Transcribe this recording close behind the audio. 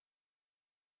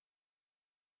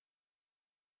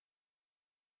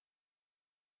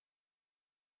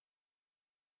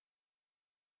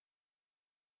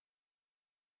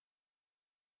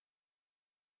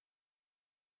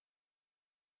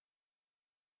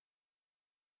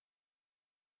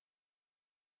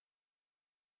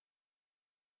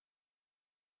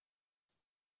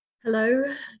Hello,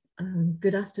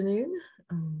 good afternoon.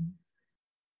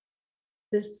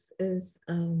 This is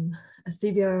a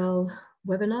CBRL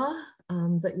webinar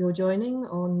that you're joining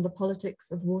on the politics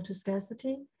of water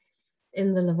scarcity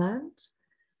in the Levant.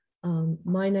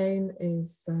 My name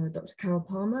is Dr. Carol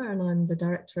Palmer and I'm the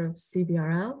director of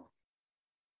CBRL.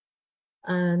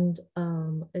 And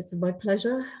it's my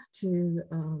pleasure to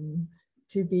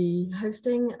be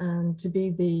hosting and to be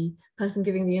the person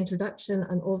giving the introduction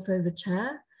and also the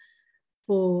chair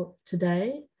for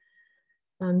today.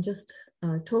 I'm just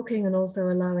talking and also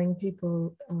allowing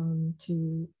people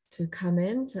to come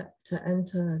in to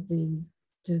enter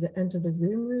the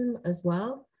Zoom room as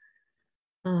well.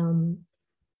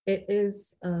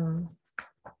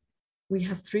 We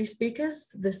have 3 speakers.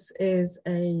 This is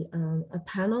a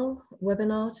panel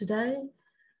webinar today.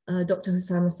 Dr.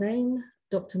 Hussam Hussain,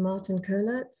 Dr. Martin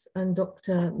Koerlitz, and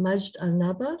Dr. Majd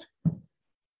Al-Nabar,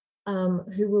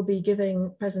 who will be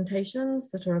giving presentations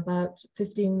that are about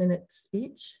 15 minutes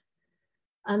each.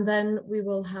 And then we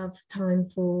will have time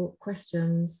for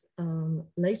questions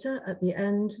later at the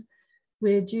end.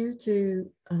 We're due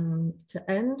to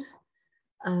end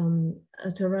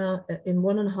at around in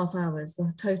 1.5 hours.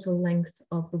 The total length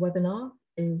of the webinar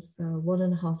is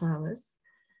 1.5 hours.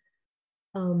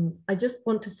 I just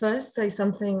want to first say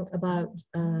something about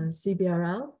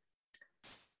CBRL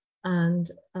and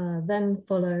then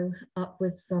follow up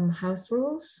with some house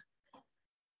rules,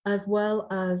 as well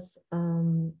as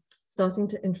starting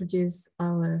to introduce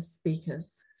our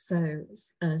speakers. So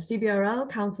CBRL,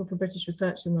 Council for British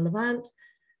Research in the Levant,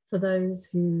 for those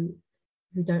who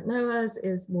don't know us,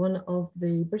 is one of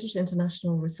the British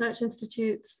International Research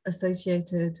Institutes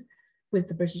associated with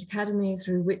the British Academy,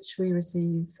 through which we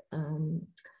receive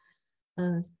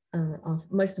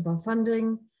most of our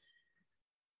funding.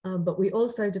 But we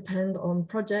also depend on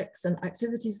projects and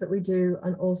activities that we do,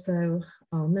 and also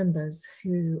our members,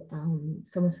 who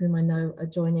some of whom I know are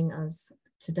joining us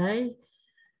today.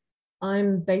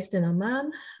 I'm based in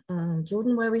Amman,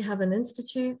 Jordan, where we have an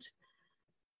institute.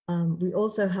 We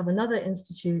also have another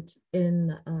institute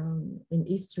in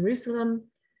East Jerusalem,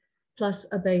 plus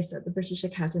a base at the British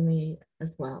Academy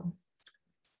as well.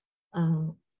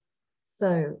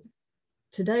 So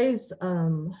today's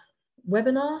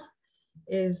webinar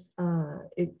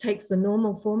it takes the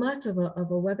normal format of a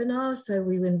webinar. So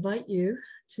we invite you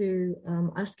to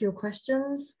ask your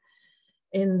questions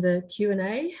in the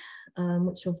Q&A,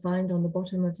 which you'll find on the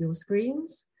bottom of your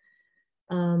screens.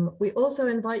 We also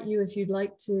invite you, if you'd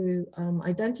like to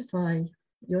identify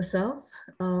yourself,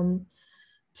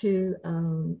 to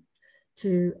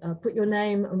put your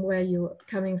name and where you're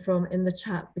coming from in the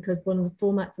chat, because one of the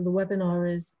formats of the webinar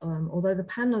is, although the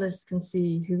panelists can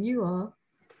see who you are,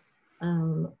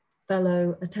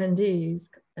 fellow attendees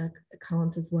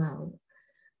can't as well.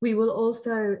 We will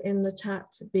also in the chat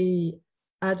be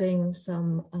adding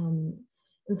some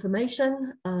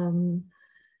information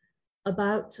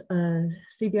about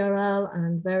CBRL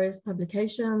and various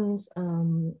publications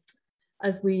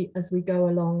as we go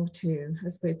along too,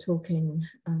 as we're talking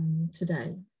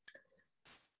today.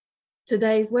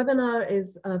 Today's webinar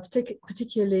is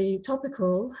particularly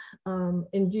topical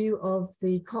in view of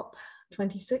the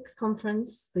COP26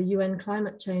 conference, the UN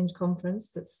Climate Change Conference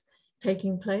that's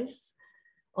taking place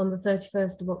on the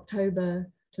 31st of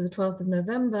October to the 12th of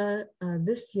November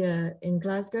this year in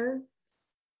Glasgow.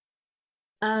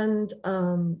 And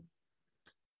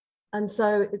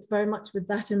so it's very much with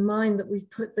that in mind that we've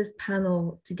put this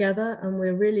panel together, and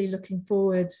we're really looking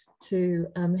forward to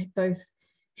both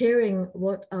hearing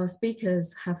what our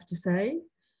speakers have to say,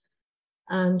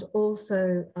 and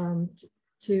also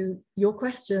to your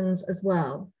questions as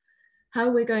well. How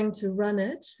we're going to run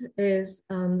it is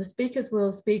the speakers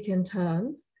will speak in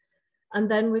turn, and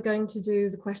then we're going to do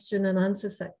the question and answer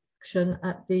section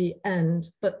at the end.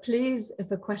 But please,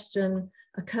 if a question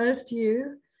occurs to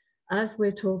you as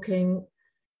we're talking,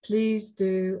 please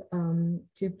do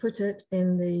to put it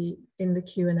in the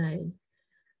Q&A.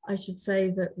 I should say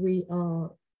that we are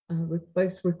we're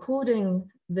both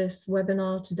recording this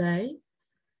webinar today,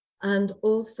 and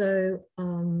also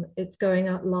it's going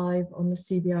out live on the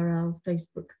CBRL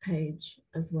Facebook page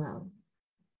as well.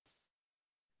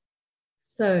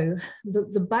 So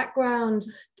the background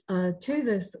to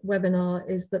this webinar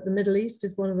is that the Middle East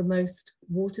is one of the most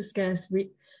water scarce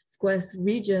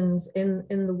regions in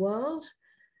the world,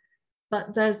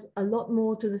 but there's a lot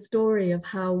more to the story of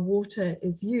how water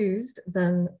is used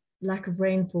than lack of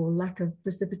rainfall, lack of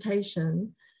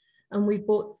precipitation. And we've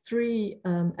brought 3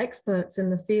 experts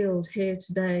in the field here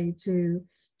today to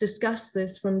discuss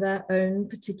this from their own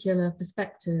particular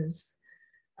perspectives.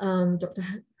 Dr.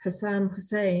 Hussam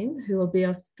Hussain, who will be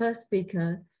our first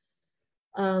speaker,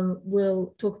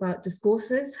 We'll talk about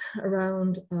discourses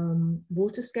around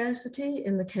water scarcity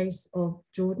in the case of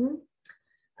Jordan.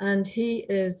 And he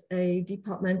is a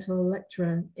departmental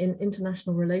lecturer in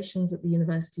international relations at the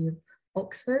University of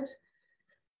Oxford.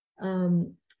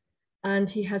 And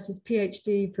he has his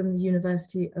PhD from the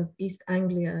University of East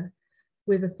Anglia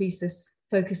with a thesis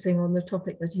focusing on the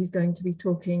topic that he's going to be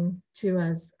talking to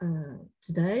us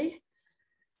today.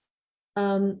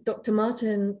 Dr.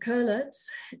 Martin Kurlitz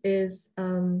is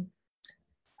an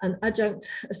adjunct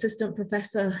assistant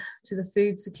professor to the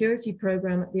food security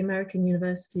program at the American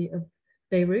University of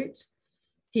Beirut.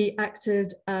 He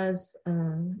acted as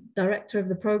director of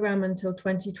the program until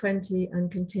 2020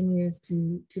 and continues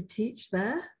to teach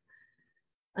there.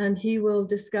 And he will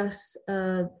discuss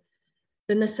the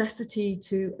necessity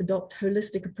to adopt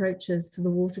holistic approaches to the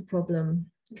water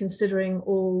problem, considering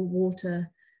all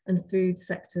water and food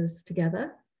sectors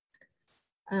together.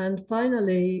 And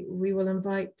finally, we will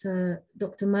invite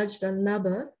Dr. Majd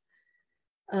Al-Naba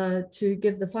to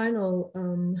give the final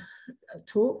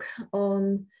talk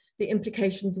on the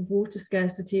implications of water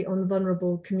scarcity on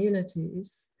vulnerable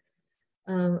communities,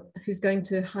 who's going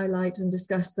to highlight and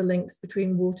discuss the links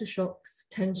between water shocks,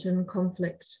 tension,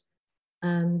 conflict,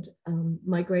 and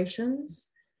migrations.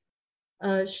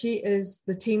 She is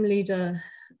the team leader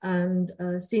and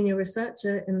senior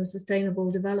researcher in the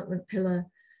Sustainable Development Pillar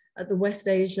at the West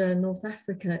Asia North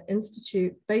Africa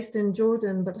Institute, based in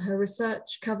Jordan, but her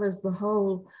research covers the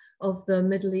whole of the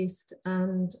Middle East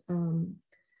and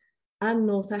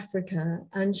North Africa.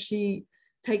 And she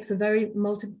takes a very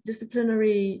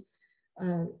multidisciplinary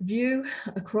view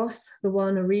across the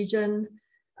Wana region,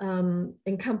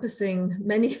 encompassing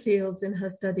many fields in her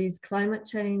studies: climate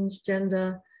change,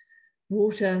 gender,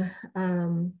 water,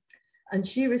 and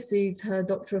she received her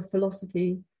Doctor of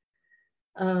Philosophy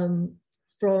from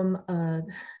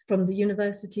the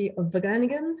University of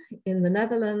Wageningen in the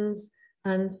Netherlands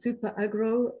and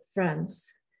SuperAgro,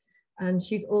 France. And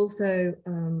she's also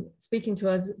speaking to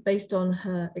us based on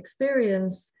her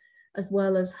experience, as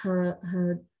well as her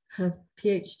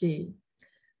PhD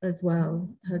as well,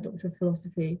 her Doctor of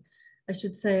Philosophy. I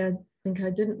should say, I think I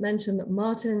didn't mention that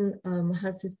Martin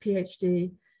has his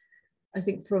PhD, I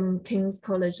think, from King's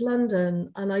College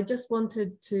London. And I just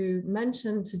wanted to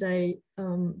mention today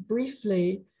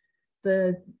briefly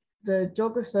the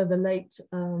geographer, the late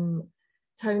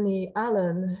Tony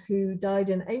Allen, who died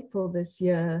in April this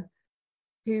year,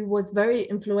 who was very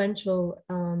influential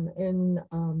in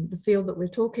the field that we're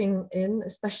talking in,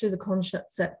 especially the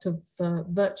concept of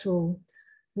virtual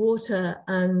water.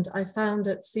 And I found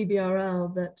at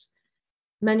CBRL that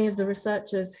many of the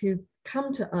researchers who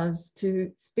come to us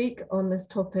to speak on this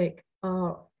topic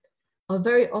are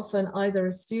very often either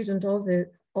a student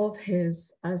of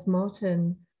his, as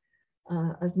Martin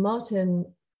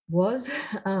was,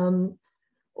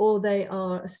 or they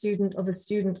are a student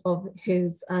of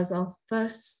his, as our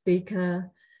first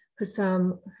speaker,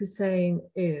 Hussam Hussein,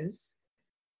 is.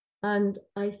 And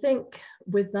I think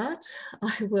with that,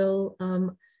 I will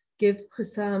give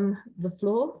Hussam the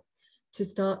floor to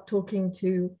start talking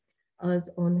to us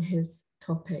on his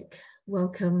topic.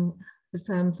 Welcome,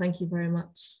 Hussam. Thank you very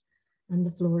much. And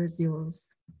the floor is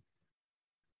yours.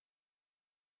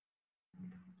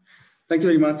 Thank you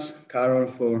very much,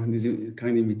 Carol, for this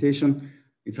kind invitation.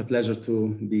 It's a pleasure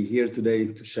to be here today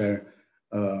to share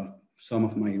some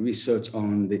of my research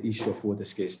on the issue of water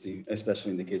scarcity,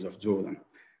 especially in the case of Jordan.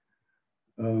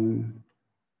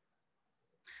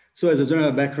 So as a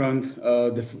general background,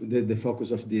 the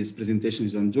focus of this presentation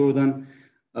is on Jordan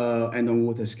and on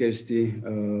water scarcity.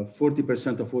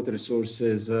 40% of water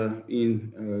resources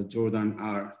in Jordan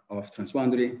are of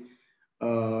transboundary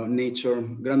nature.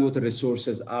 Groundwater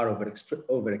resources are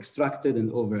over-extracted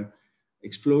and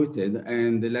over-exploited,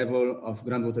 and the level of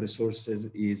groundwater resources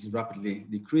is rapidly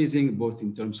decreasing, both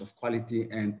in terms of quality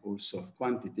and also of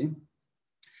quantity.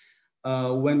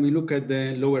 When we look at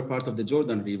the lower part of the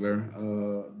Jordan River,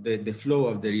 the flow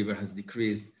of the river has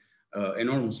decreased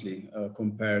enormously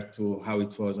compared to how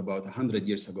it was about 100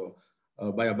 years ago,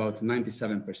 by about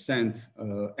 97%.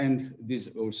 And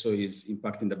this also is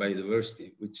impacting the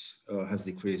biodiversity, which has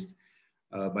decreased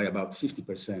by about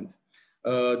 50%.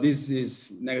 This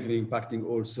is negatively impacting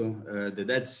also the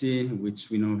Dead Sea, which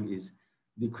we know is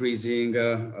decreasing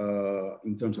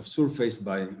in terms of surface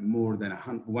by more than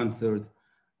 1/3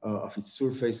 of its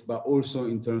surface, but also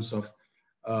in terms of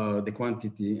the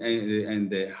quantity and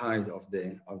the height of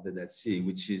the Dead Sea,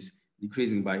 which is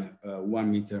decreasing by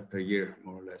 1 meter per year,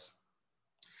 more or less.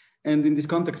 And in this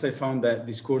context, I found that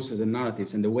discourses and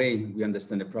narratives and the way we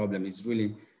understand the problem is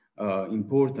really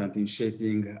important in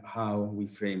shaping how we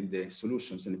frame the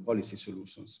solutions and the policy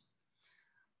solutions.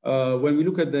 When we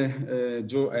look at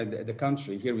the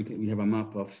country, here we have a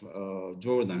map of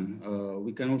Jordan.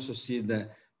 We can also see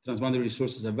that transboundary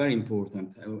resources are very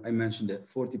important. I mentioned that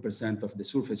 40% of the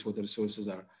surface water resources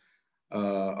are,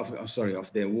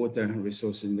 of the water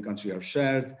resources in the country are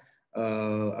shared.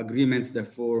 Agreements,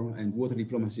 therefore, and water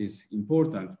diplomacy is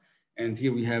important. And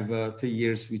here we have 3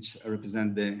 years, which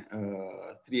represent the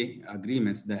 3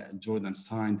 agreements that Jordan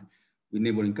signed with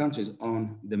neighboring countries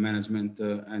on the management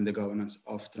and the governance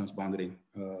of transboundary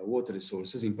water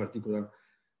resources. In particular,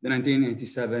 the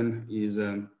 1987 is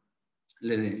the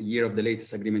year of the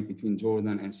latest agreement between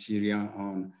Jordan and Syria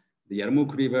on the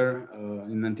Yarmouk River.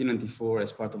 In 1994,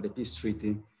 as part of the peace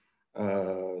treaty,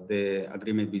 the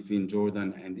agreement between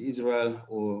Jordan and Israel,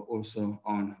 or also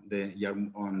on the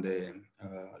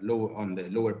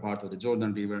lower part of the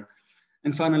Jordan River.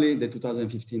 And finally, the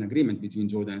 2015 agreement between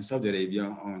Jordan and Saudi Arabia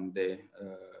on the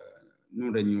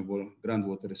non-renewable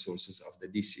groundwater resources of the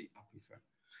DC aquifer.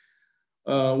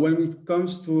 When it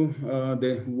comes to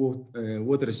the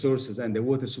water resources and the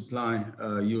water supply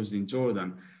used in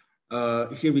Jordan,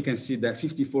 here we can see that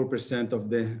 54% of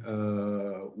the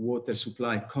water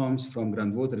supply comes from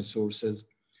groundwater resources,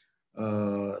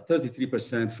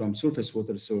 33% from surface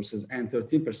water resources, and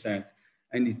 13%,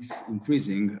 and it's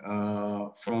increasing,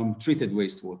 from treated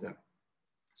wastewater.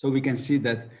 So we can see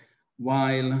that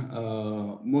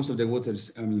while most of the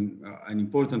waters, an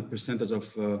important percentage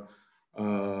of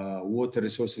water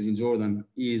resources in Jordan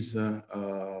is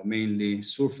mainly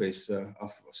surface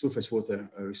water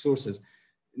resources,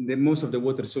 most of the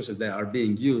water resources that are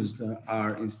being used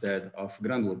are instead of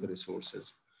groundwater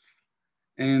resources.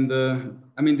 And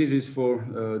this is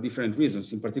for different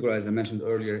reasons. In particular, as I mentioned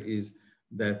earlier, is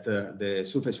that the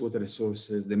surface water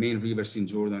resources, the main rivers in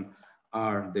Jordan,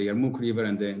 are the Yarmouk River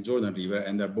and the Jordan River,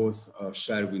 and they're both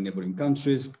shared with neighboring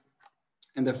countries.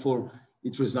 And therefore,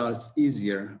 it results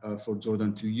easier for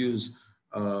Jordan to use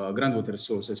groundwater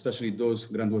resources, especially those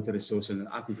groundwater resources and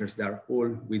aquifers that are all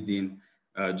within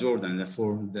Jordan.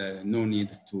 Therefore, no need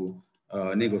to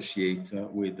negotiate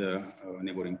with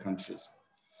neighboring countries.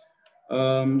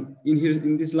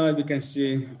 In this slide, we can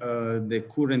see the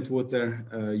current water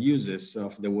uses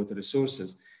of the water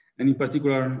resources. And in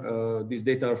particular, these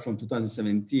data are from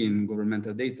 2017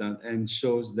 governmental data, and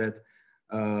shows that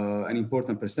an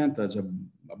important percentage, of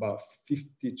about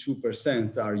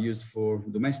 52%, are used for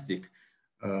domestic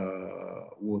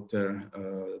water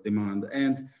demand.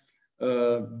 And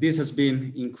this has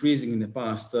been increasing in the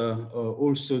past,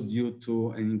 also due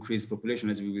to an increased population,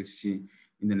 as we will see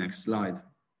in the next slide.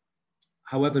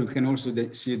 However, we can also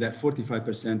see that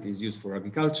 45% is used for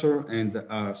agriculture, and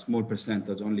a small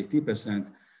percentage, only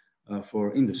 3%,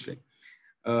 for industry.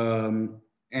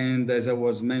 And as I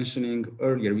was mentioning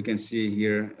earlier, we can see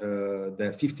here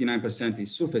that 59%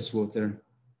 is surface water,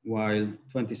 while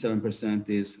 27%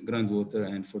 is groundwater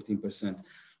and 14%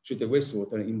 treated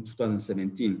wastewater in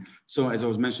 2017. So as I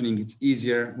was mentioning, it's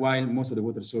easier, while most of the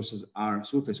water sources are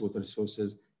surface water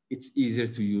resources, it's easier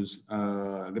to use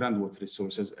groundwater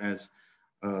resources, as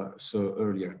so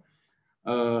earlier.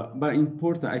 But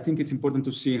I think it's important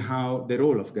to see how the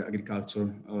role of the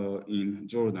agriculture in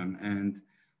Jordan. And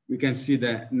we can see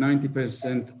that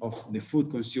 90% of the food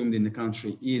consumed in the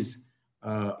country is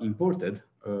imported.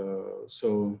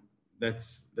 So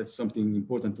that's something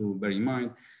important to bear in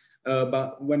mind.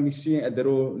 But when we see at the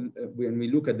role, when we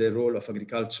look at the role of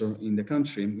agriculture in the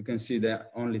country, we can see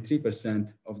that only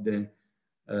 3% of the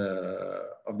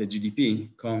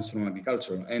GDP comes from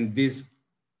agriculture. And this,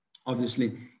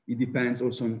 obviously, it depends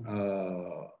also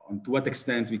on to what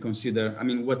extent we consider,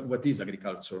 what is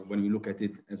agriculture when we look at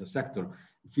it as a sector.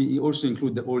 If we also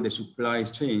include all the supply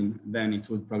chain, then it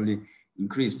would probably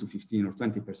increase to 15 or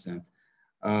 20%.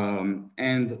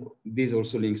 And this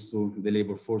also links to the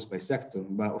labor force by sector,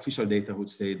 but official data would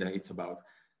say that it's about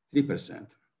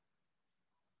 3%.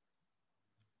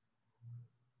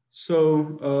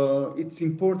 So it's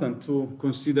important to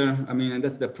consider, and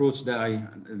that's the approach that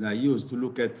I use to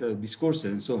look at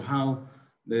discourses. So how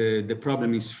the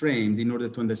problem is framed in order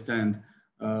to understand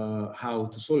how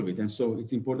to solve it. And so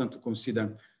it's important to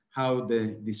consider how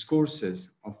the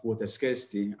discourses of water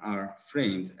scarcity are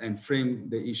framed, and frame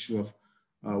the issue of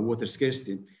water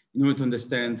scarcity in order to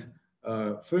understand,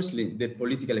 firstly, the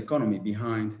political economy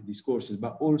behind discourses,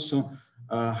 but also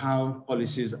how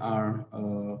policies are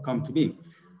come to be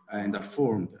and are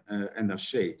formed and are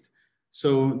shaped.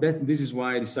 So this is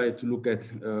why I decided to look at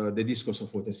the discourse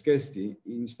of water scarcity,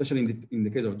 especially in the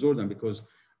case of Jordan, because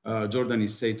Jordan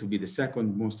is said to be the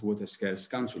second most water scarce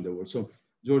country in the world. So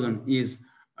Jordan is,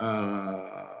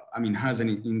 has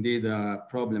indeed a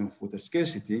problem of water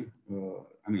scarcity.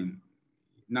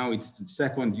 now it's the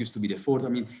second, used to be the fourth. I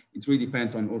mean, it really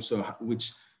depends on also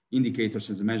which indicators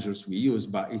and the measures we use,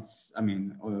 but it's, I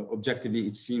mean, objectively,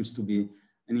 it seems to be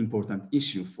an important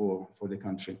issue for the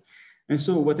country. And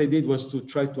so what I did was to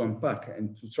try to unpack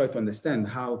and to try to understand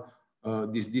how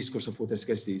this discourse of water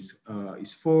scarcity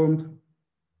is formed,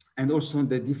 and also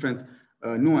the different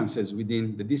nuances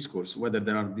within the discourse, whether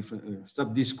there are different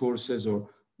sub-discourses or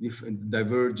different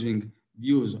diverging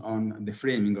views on the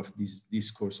framing of this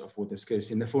discourse of water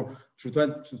scarcity. And therefore,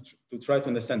 to try to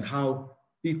understand how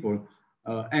people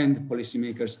and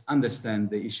policymakers understand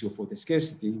the issue of water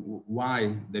scarcity,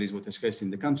 why there is water scarcity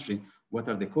in the country, what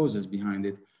are the causes behind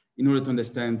it, in order to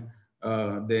understand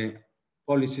the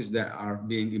policies that are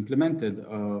being implemented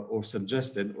or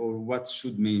suggested, or what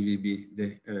should maybe be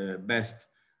the best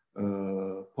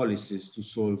policies to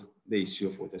solve the issue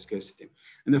of water scarcity.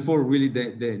 And therefore, really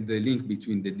the link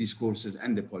between the discourses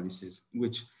and the policies,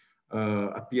 which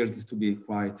appeared to be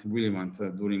quite relevant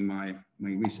during my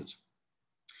research.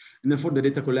 And therefore, the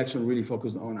data collection really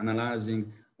focused on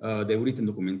analyzing the written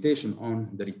documentation on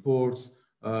the reports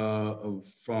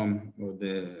from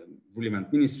the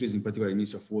relevant ministries, in particular the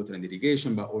Ministry of Water and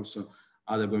Irrigation, but also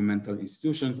other governmental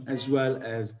institutions, as well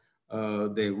as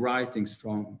the writings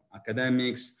from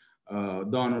academics,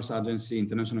 donors, agencies,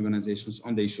 international organizations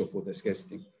on the issue of water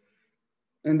scarcity.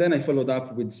 And then I followed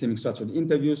up with semi-structured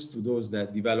interviews to those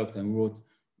that developed and wrote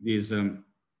these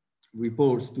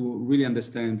reports to really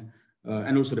understand,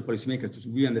 and also the policymakers to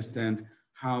really understand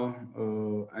how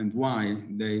and why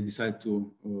they decide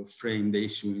to frame the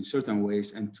issue in certain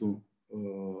ways and to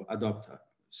adopt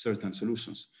certain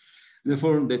solutions. And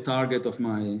therefore, the target of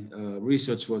my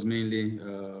research was mainly,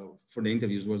 for the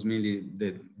interviews, was mainly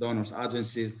the donors,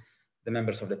 agencies, the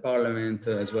members of the parliament,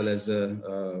 as well as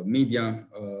media,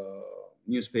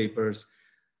 newspapers,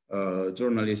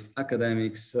 journalists,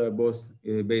 academics, both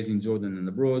based in Jordan and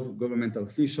abroad, governmental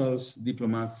officials,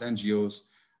 diplomats, NGOs,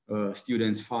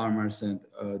 students, farmers, and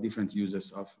different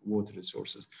users of water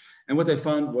resources. And what I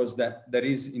found was that there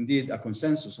is indeed a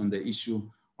consensus on the issue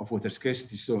of water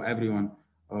scarcity. So everyone,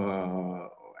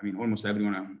 I mean, almost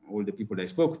everyone, all the people that I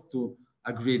spoke to,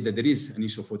 agreed that there is an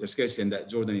issue of water scarcity and that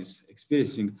Jordan is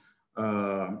experiencing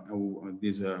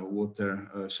this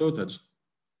water shortage.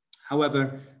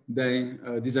 However, they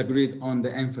disagreed on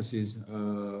the emphasis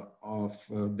of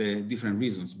the different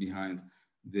reasons behind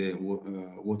the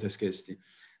water scarcity.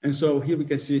 And so here we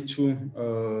can see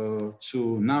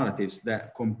two narratives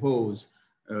that compose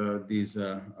this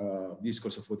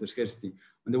discourse of water scarcity.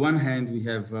 On the one hand, we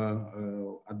have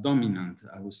a dominant,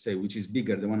 I would say, which is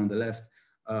bigger, the one on the left,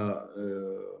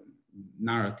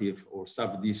 narrative or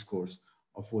sub-discourse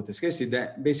of water scarcity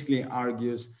that basically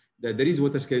argues that there is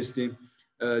water scarcity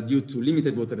due to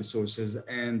limited water resources,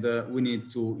 and we need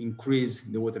to increase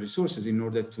the water resources in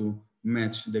order to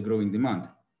match the growing demand.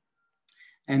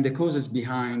 And the causes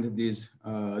behind these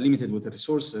limited water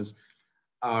resources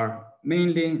are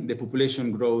mainly the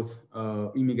population growth,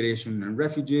 immigration and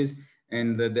refugees.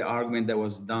 And the argument that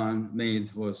was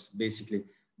made was basically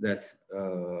that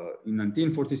in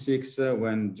 1946,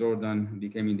 when Jordan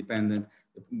became independent,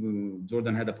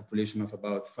 Jordan had a population of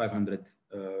about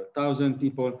 500,000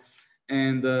 people.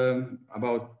 And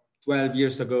about 12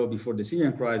 years ago, before the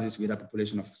Syrian crisis, we had a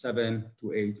population of 7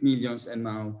 to 8 millions, and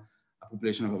now a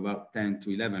population of about 10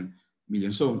 to 11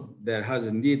 million. So there has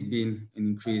indeed been an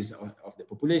increase of the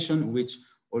population, which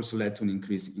also led to an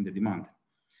increase in the demand.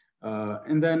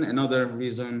 And then another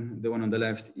reason, the one on the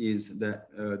left, is that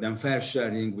the unfair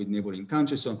sharing with neighboring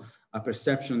countries. So a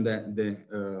perception that the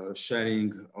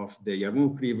sharing of the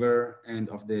Yarmouk River and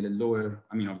of the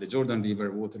of the Jordan River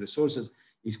water resources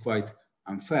is quite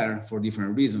unfair for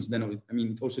different reasons. Then, I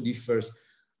mean, it also differs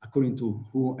according to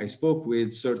who I spoke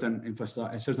with.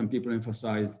 Certain people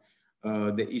emphasized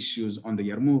the issues on the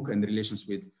Yarmouk and the relations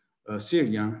with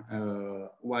Syria,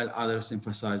 while others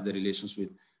emphasized the relations with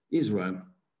Israel.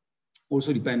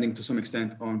 Also depending to some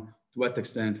extent on to what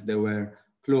extent they were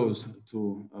close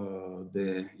to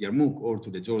the Yarmouk or to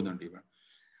the Jordan River.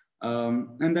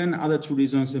 And then other two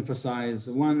reasons emphasize,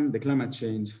 one, the climate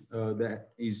change that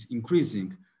is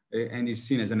increasing and is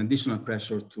seen as an additional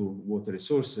pressure to water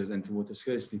resources and to water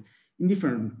scarcity in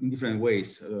different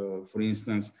ways. For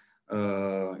instance,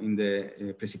 in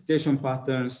the precipitation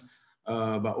patterns,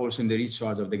 but also in the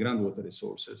recharge of the groundwater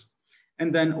resources.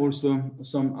 And then also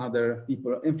some other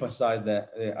people emphasize the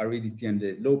aridity and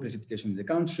the low precipitation in the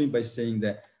country by saying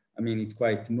that, I mean, it's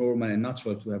quite normal and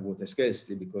natural to have water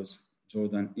scarcity because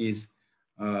Jordan is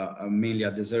mainly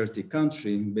a desertic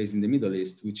country based in the Middle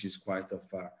East, which is quite of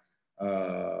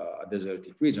a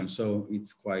desertic region. So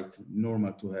it's quite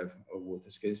normal to have a water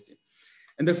scarcity.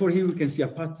 And therefore here we can see a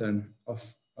pattern of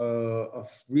of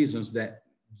reasons that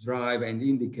drive and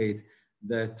indicate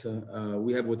that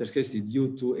we have water scarcity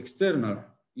due to external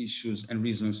issues and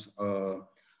reasons,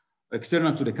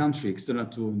 external to the country, external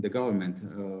to the government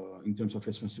in terms of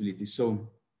responsibility. So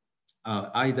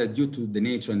either due to the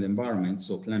nature and the environment,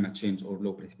 so climate change or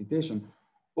low precipitation,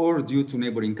 or due to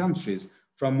neighboring countries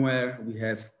from where we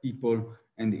have people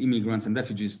and immigrants and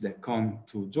refugees that come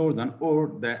to Jordan,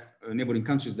 or that neighboring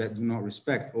countries that do not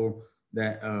respect or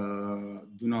that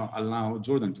do not allow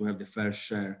Jordan to have the fair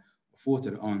share of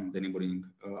water on the neighboring,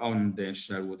 on the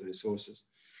shared water resources.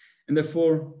 And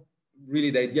therefore, really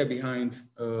the idea behind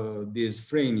this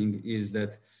framing is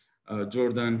that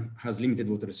Jordan has limited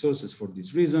water resources for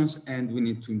these reasons, and we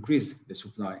need to increase the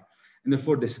supply. And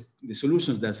therefore, the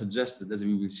solutions that are suggested, as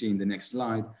we will see in the next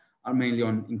slide, are mainly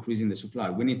on increasing the supply.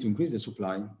 We need to increase the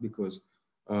supply because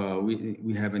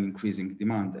we have an increasing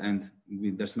demand, and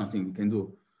there's nothing we can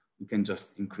do. We can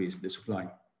just increase the supply.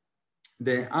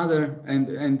 The other,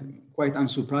 and quite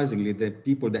unsurprisingly, the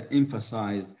people that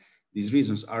emphasized these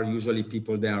reasons are usually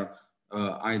people that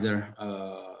are either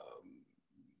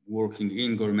working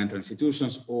in governmental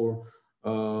institutions or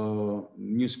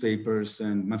newspapers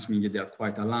and mass media. They are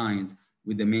quite aligned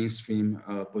with the mainstream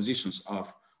positions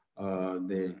of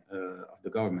the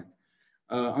government.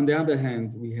 On the other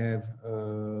hand, we have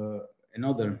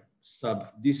another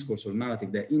sub-discourse or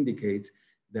narrative that indicates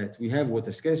that we have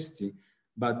water scarcity,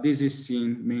 but this is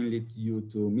seen mainly due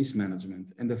to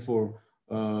mismanagement, and therefore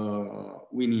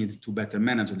we need to better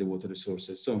manage the water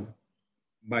resources. So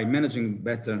by managing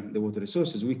better the water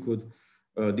resources, we could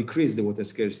decrease the water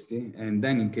scarcity, and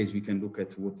then in case we can look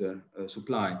at water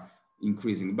supply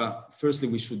increasing. But firstly,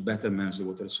 we should better manage the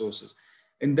water resources.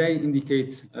 And they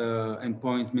indicate and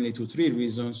point mainly to three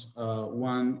reasons.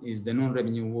 One is the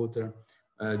non-revenue water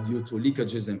due to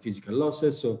leakages and physical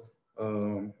losses. So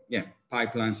yeah,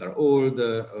 pipelines are old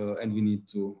and we need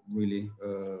to really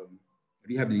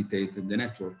rehabilitate the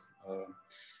network.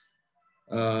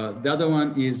 The other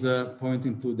one is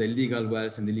pointing to the illegal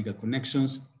wells and illegal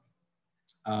connections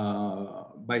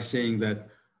by saying that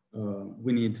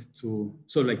we need to,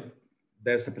 so like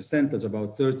there's a percentage,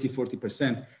 about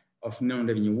 30–40% of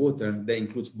non-revenue water that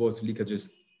includes both leakages,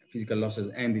 physical losses,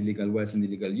 and illegal wells and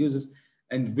illegal uses.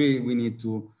 And really we need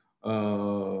to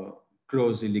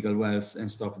close illegal wells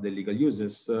and stop the illegal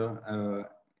uses,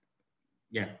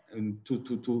 yeah, and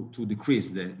to decrease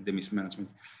the mismanagement.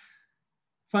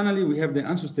 Finally, we have the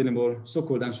unsustainable,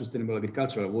 so-called unsustainable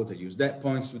agricultural water use that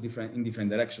points to in different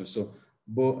directions. So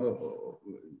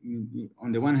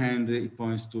on the one hand, it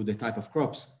points to the type of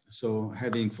crops. So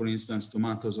having, for instance,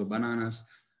 tomatoes or bananas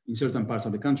in certain parts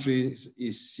of the country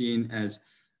is seen as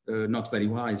not very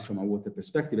wise from a water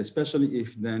perspective, especially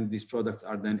if then these products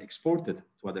are then exported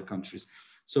to other countries.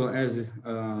 So as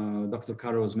Dr.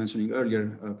 Caro was mentioning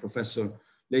earlier,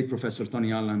 late Professor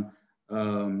Tony Allen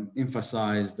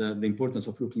emphasized the importance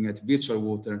of looking at virtual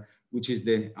water, which is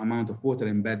the amount of water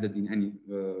embedded in any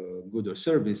good or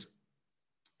service.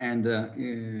 And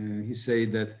he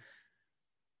said that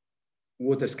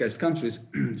water scarce countries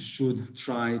should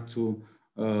try to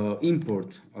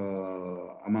import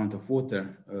amount of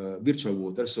water, virtual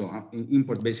water. So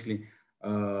import basically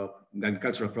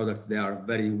agricultural products that are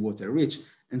very water rich,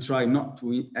 and try not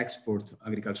to export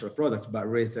agricultural products, but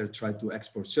rather try to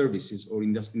export services or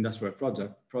industrial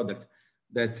product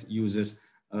that uses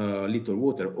little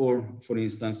water. Or, for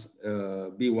instance,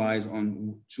 be wise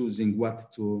on choosing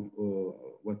what to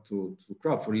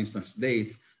crop. For instance,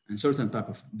 dates and certain type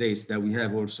of dates that we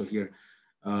have also here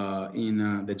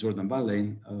in the Jordan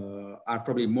Valley are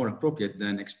probably more appropriate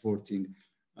than exporting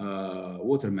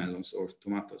watermelons or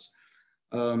tomatoes.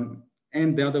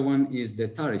 And the other one is the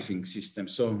tariffing system.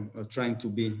 So trying to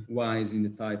be wise in the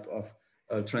type of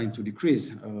trying to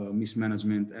decrease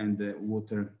mismanagement and the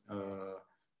water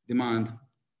demand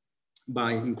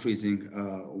by increasing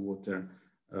water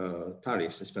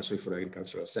tariffs, especially for the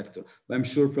agricultural sector. But I'm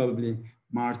sure probably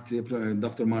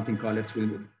Dr. Martin Kollertz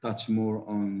will touch more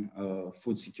on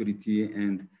food security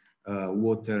and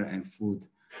water and food.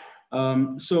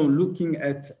 So looking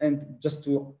at, and just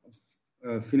to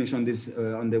finish on this,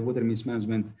 on the water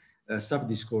mismanagement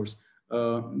sub-discourse,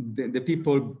 the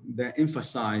people that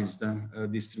emphasized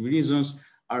these three reasons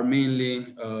are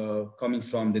mainly coming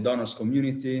from the donors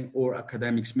community or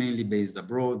academics mainly based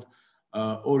abroad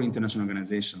or international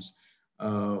organizations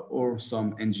or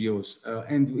some NGOs.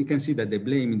 And we can see that the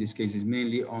blame in this case is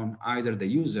mainly on either the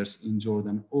users in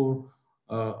Jordan or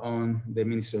on the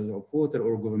Ministry of Water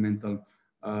or governmental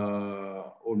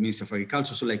or Ministry of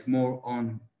Agriculture. So like more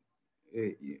on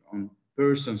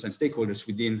persons and stakeholders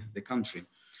within the country.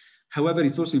 However,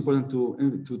 it's also important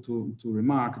to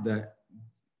remark that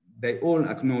they all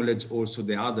acknowledge also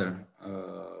the other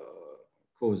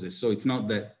causes. So it's not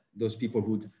that those people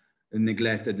who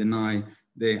neglect and deny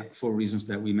the 4 reasons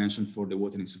that we mentioned for the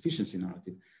water insufficiency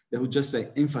narrative. They would just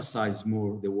emphasize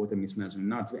more the water mismanagement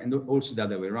narrative, and also the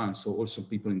other way around. So also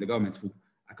people in the government would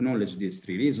acknowledge these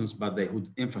 3 reasons, but they would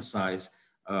emphasize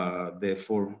the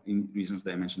 4 reasons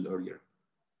that I mentioned earlier.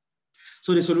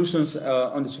 So the solutions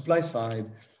on the supply side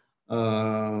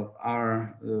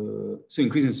are so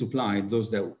increasing supply,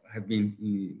 those that have been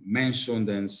mentioned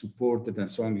and supported and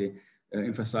strongly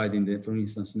emphasized in the, for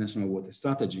instance, National Water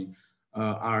Strategy,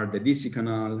 are the DC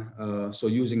Canal, so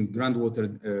using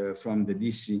groundwater from the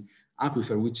DC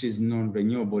aquifer, which is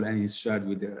non-renewable and is shared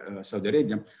with Saudi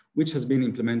Arabia, which has been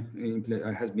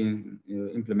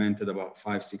implemented about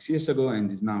 5-6 years ago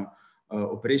and is now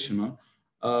operational,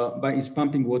 but is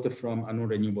pumping water from a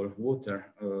non-renewable water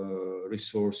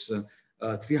resource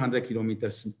 300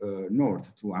 kilometers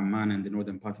north to Amman and the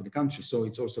northern part of the country. So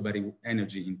it's also very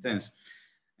energy intense.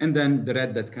 And then the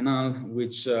Red Dead Canal,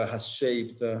 which has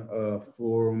shaped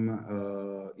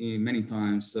form many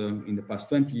times in the past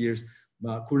 20 years,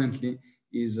 but currently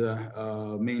is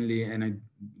mainly,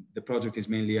 the project is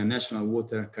mainly a national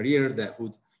water carrier that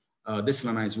would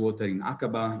desalinize water in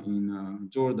Aqaba, in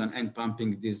Jordan, and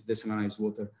pumping this desalinized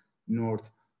water north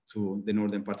to the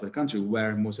northern part of the country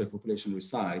where most of the population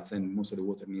resides and most of the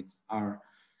water needs are.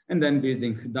 And then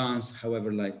building dams,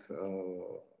 however, like,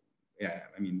 yeah,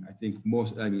 I mean, I think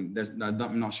most, I mean,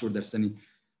 I'm not sure there's any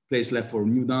place left for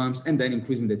new dams, and then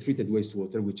increasing the treated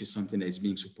wastewater, which is something that is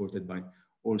being supported by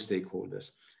all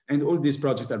stakeholders. And all these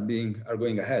projects are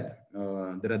going ahead.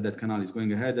 The Red Dead Canal is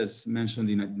going ahead, as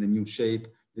mentioned, in the new shape.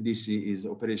 The DC is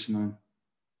operational,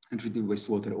 and treated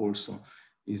wastewater also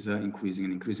is increasing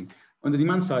and increasing. On the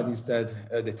demand side, instead,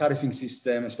 the tariffing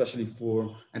system, especially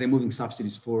for removing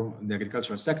subsidies for the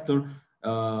agricultural sector,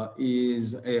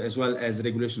 is, as well as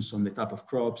regulations on the type of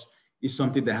crops, is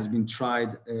something that has been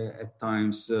tried at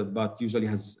times, but usually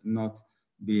has not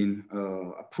been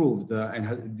approved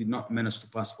and did not manage to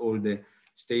pass all the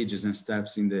stages and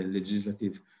steps in the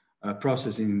legislative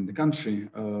process in the country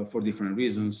for different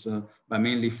reasons, but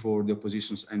mainly for the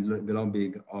oppositions and the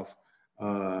lobbying of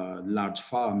large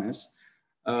farmers.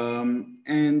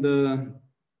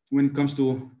 When it comes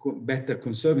to better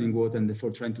conserving water and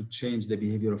therefore trying to change the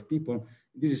behavior of people,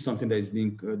 this is something that is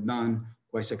being done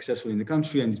quite successfully in the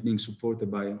country and is being supported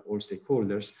by all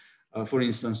stakeholders. For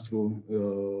instance,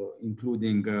 through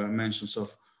including mentions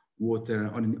of water,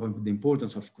 on the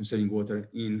importance of conserving water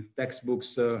in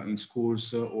textbooks, in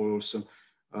schools, or also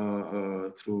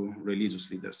through religious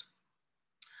leaders.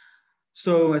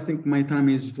 So I think my time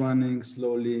is running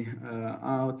slowly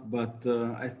out, but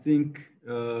I think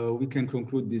we can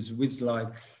conclude this with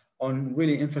slide on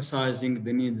really emphasizing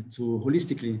the need to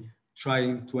holistically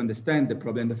try to understand the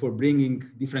problem, therefore bringing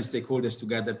different stakeholders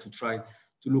together to try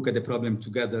to look at the problem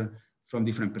together from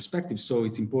different perspectives. So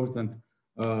it's important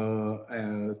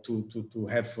to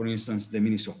have, for instance, the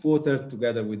Minister of Water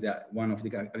together with one of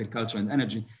the Agriculture and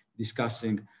Energy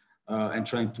discussing and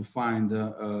trying to find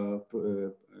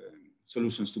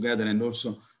solutions together, and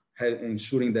also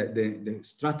ensuring that the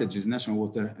strategies, the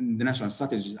national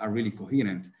strategies are really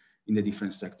coherent in the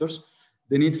different sectors.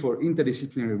 The need for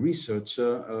interdisciplinary research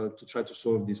to try to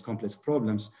solve these complex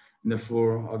problems. And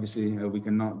therefore, obviously, we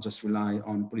cannot just rely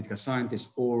on political scientists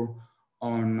or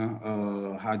on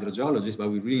hydrogeologists, but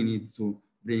we really need to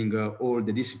bring all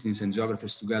the disciplines and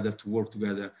geographers together to work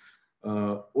together.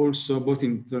 Also, both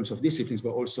in terms of disciplines,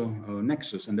 but also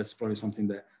nexus, and that's probably something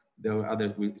that the other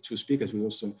 2 speakers will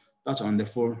also touch on.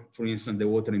 Therefore, for instance, the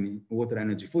water,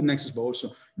 energy, food nexus, but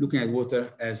also looking at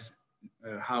water as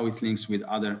how it links with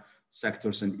other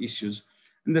sectors and issues.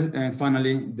 And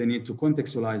finally, the need to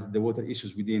contextualize the water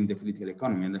issues within the political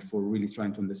economy, and therefore really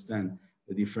trying to understand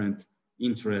the different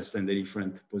interests and the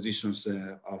different positions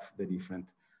of the different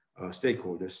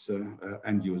stakeholders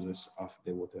and users of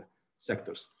the water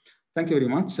sectors. Thank you very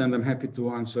much, and I'm happy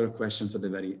to answer questions at the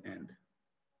very end.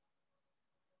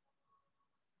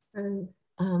 So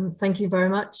thank you very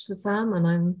much, Hussam,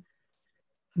 and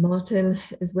Martin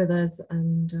is with us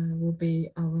and will be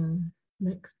our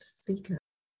next speaker.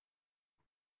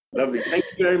 Lovely. Thank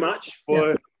you very much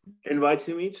for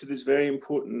inviting me to this very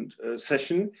important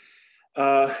session.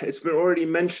 It's been already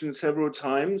mentioned several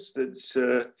times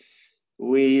that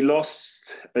we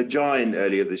lost a giant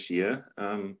earlier this year,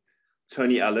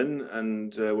 Tony Allen,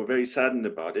 and we're very saddened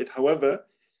about it. However,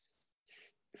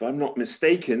 if I'm not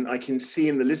mistaken, I can see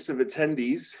in the list of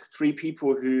attendees 3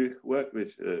 people who worked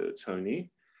with Tony.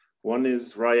 One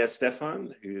is Raya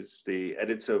Stefan, who's the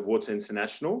editor of Water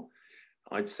International.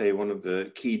 I'd say one of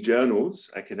the key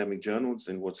journals, academic journals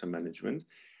in water management.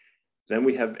 Then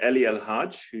we have Eli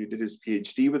El-Haj, who did his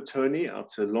PhD with Tony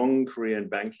after a long career in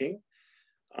banking.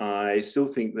 I still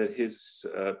think that his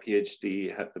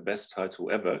PhD had the best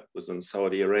title ever. It was on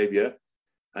Saudi Arabia,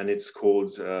 and it's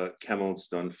called Camels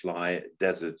Don't Fly,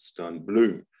 Deserts Don't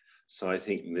Bloom. So I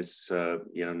think this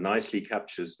nicely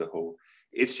captures the whole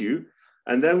issue.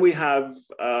 And then we have,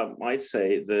 I'd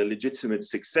say, the legitimate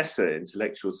successor,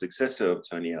 intellectual successor of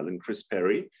Tony Allen, Chris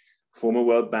Perry, former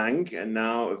World Bank, and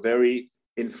now a very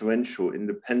influential,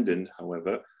 independent,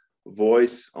 however,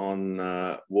 voice on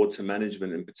water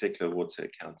management, in particular water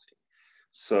accounting.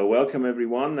 So welcome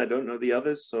everyone. I don't know the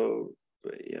others, so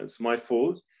it's my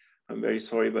fault. I'm very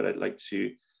sorry, but I'd like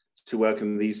to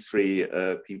welcome these three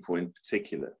people in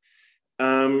particular.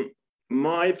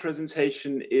 My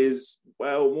presentation is,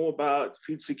 well, more about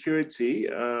food security,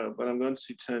 but I'm going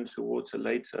to turn to water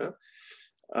later.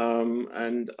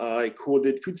 And I called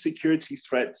it Food Security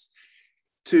Threats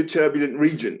to Turbulent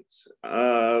Regions.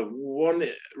 One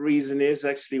reason is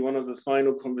actually one of the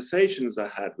final conversations I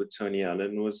had with Tony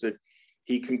Allen was that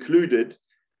he concluded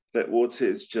that water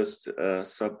is just a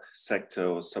sub-sector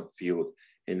or subfield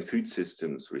in food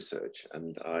systems research.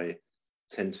 And I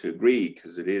tend to agree,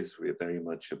 because we're very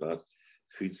much about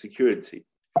food security.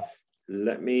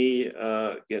 Let me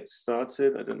get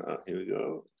started. I don't know, here we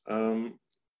go.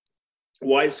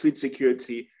 Why is food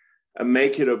security a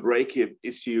make it or break it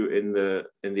issue in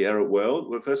the Arab world?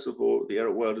 Well, first of all, the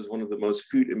Arab world is one of the most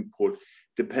food import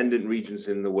dependent regions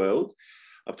in the world.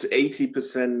 Up to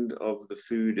 80% of the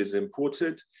food is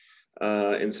imported.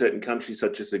 In certain countries,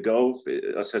 such as the Gulf,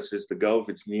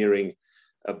 it's nearing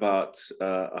about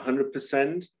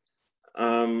 100%.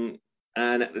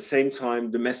 And at the same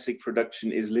time, domestic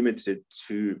production is limited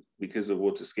because of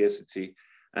water scarcity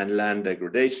and land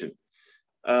degradation.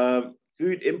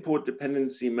 Food import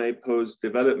dependency may pose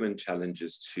development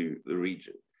challenges to the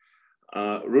region.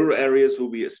 Rural areas will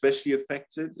be especially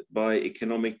affected by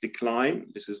economic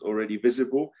decline. This is already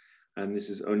visible, and this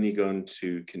is only going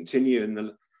to continue in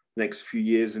the next few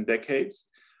years and decades.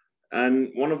 And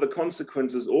one of the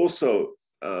consequences also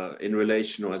in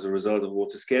relation or as a result of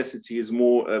water scarcity is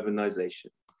more urbanization.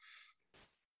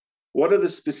 What are the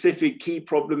specific key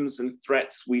problems and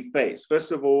threats we face?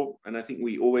 First of all, and I think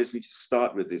we always need to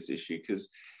start with this issue because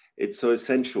it's so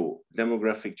essential,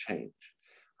 demographic change.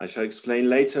 I shall explain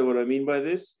later what I mean by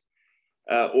this.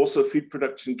 Also, food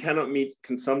production cannot meet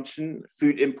consumption.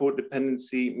 Food import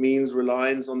dependency means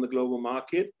reliance on the global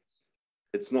market.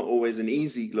 It's not always an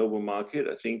easy global market.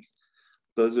 I think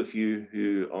those of you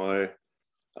who are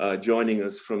joining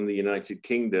us from the United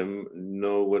Kingdom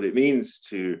know what it means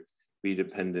to be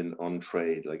dependent on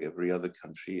trade. Like every other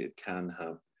country, it can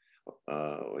have,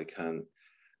 or it can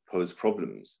pose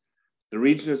problems. The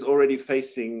region is already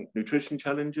facing nutrition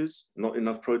challenges, not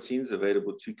enough proteins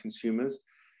available to consumers,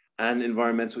 and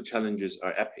environmental challenges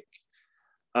are epic.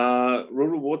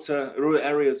 Rural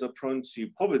areas are prone to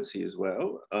poverty as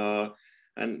well.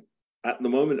 And at the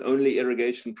moment, only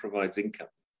irrigation provides income.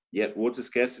 Yet water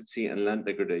scarcity and land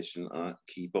degradation are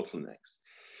key bottlenecks.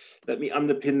 Let me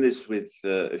underpin this with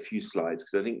a few slides,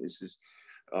 because I think this is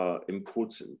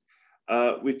important.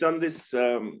 We've done this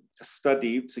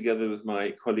study together with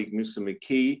my colleague Musa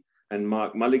McKee and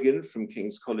Mark Mulligan from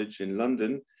King's College in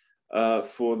London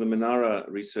for the Manara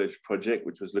Research Project,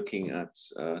 which was looking at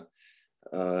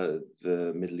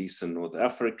the Middle East and North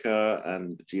Africa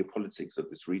and the geopolitics of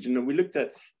this region. And we looked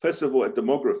at, first of all, at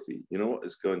demography, what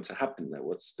is going to happen there?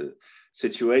 What's the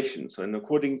situation? So, and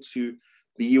according to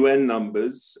the UN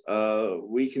numbers,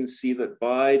 we can see that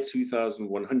by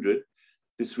 2100,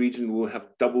 this region will have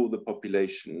double the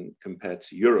population compared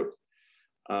to Europe.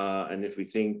 And if we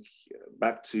think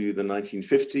back to the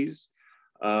 1950s,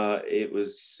 it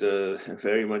was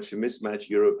very much a mismatch.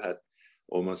 Europe had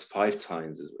almost five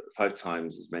times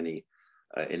as many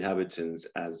inhabitants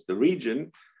as the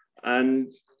region.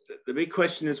 And the big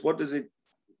question is, what does it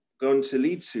going to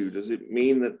lead to? Does it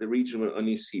mean that the region will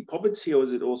only see poverty, or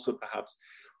is it also perhaps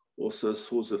also a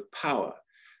source of power,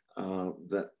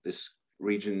 that this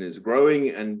region is growing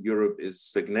and Europe is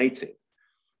stagnating?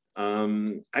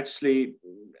 Actually,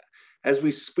 as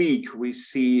we speak, we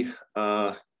see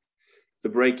the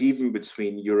break even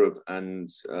between Europe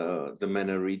and the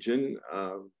MENA region,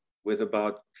 with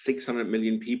about 600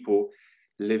 million people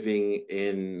living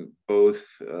in both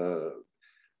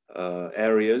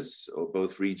areas or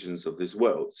both regions of this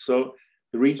world. So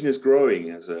the region is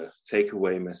growing as a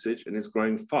takeaway message, and it's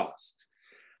growing fast.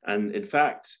 And in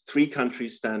fact, three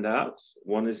countries stand out.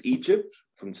 One is Egypt.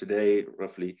 From today,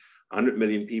 roughly 100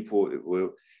 million people, it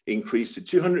will increase to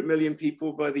 200 million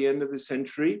people by the end of the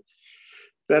century.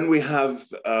 Then we have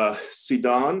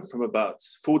Sudan, from about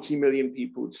 40 million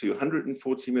people to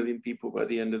 140 million people by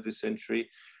the end of the century,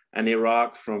 and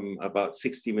Iraq from about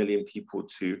 60 million people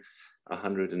to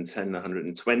 110,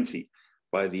 120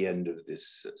 by the end of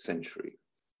this century.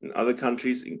 And other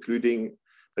countries, including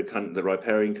the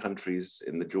riparian countries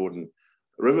in the Jordan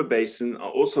River Basin,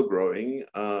 are also growing.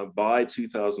 By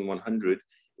 2100,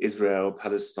 Israel,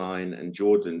 Palestine, and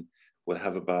Jordan will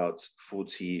have about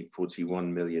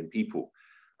 41 million people,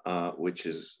 which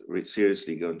is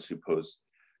seriously going to pose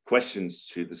questions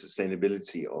to the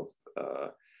sustainability of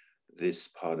this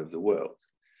part of the world.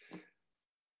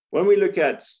 When we look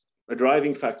at a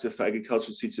driving factor for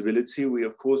agricultural suitability, we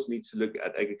of course need to look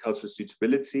at agricultural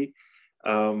suitability.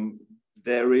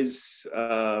 There is,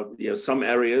 some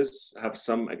areas have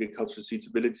some agricultural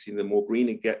suitability, and the more green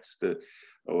it gets, the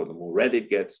more red it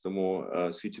gets, the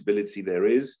more suitability there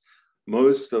is.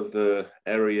 Most of the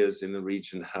areas in the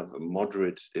region have a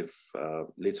moderate, if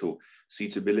little,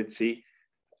 suitability.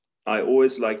 I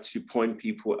always like to point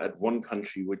people at one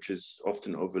country which is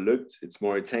often overlooked. It's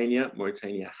Mauritania.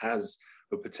 Mauritania has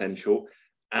a potential.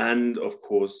 And of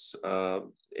course,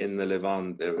 in the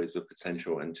Levant, there is a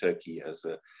potential, and Turkey as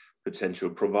a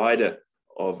potential provider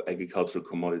of agricultural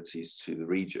commodities to the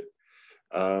region.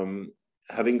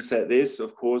 Having said this,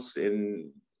 of course,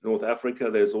 in North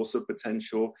Africa, there's also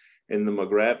potential in the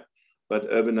Maghreb, but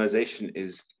urbanization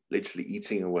is literally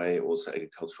eating away also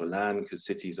agricultural land, because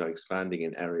cities are expanding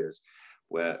in areas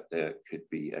where there could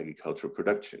be agricultural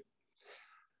production.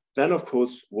 Then, of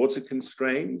course, water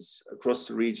constraints. Across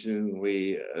the region,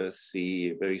 we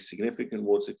see very significant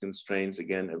water constraints.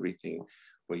 Again, everything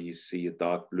where you see a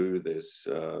dark blue, there's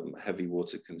heavy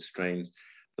water constraints.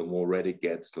 The more red it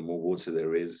gets, the more water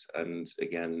there is. And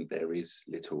again, there is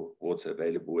little water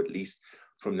available, at least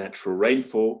from natural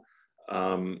rainfall.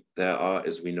 There are,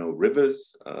 as we know,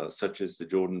 rivers, such as the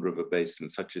Jordan River Basin,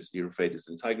 such as the Euphrates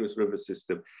and Tigris River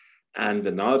system, and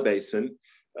the Nile Basin.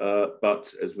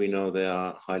 But as we know, they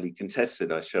are highly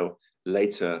contested. I shall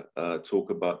later talk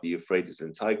about the Euphrates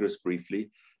and Tigris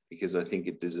briefly, because I think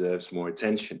it deserves more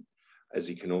attention. As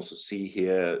you can also see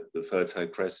here, the Fertile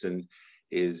Crescent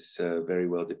is very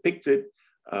well depicted,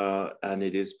 and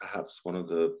it is perhaps one of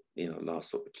the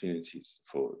last opportunities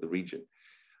for the region.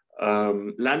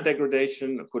 Land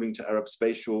degradation, according to Arab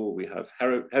Spatial, we have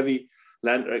heavy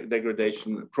land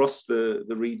degradation across the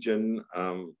region.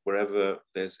 Wherever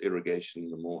there's irrigation,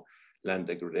 the more land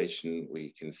degradation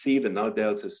we can see. The Nile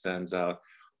Delta stands out,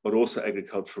 but also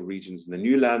agricultural regions in the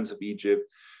new lands of Egypt.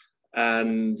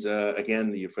 And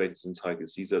again, the Euphrates and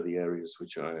Tigris, these are the areas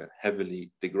which are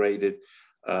heavily degraded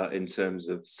in terms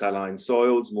of saline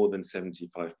soils. More than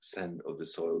 75% of the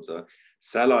soils are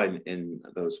saline in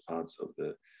those parts of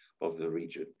the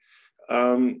region.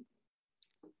 And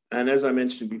as I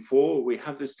mentioned before, we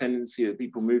have this tendency that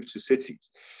people move to cities.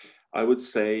 I would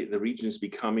say the region is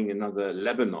becoming another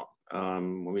Lebanon.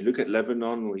 When we look at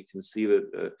Lebanon, we can see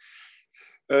that the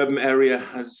urban area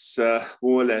has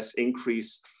more or less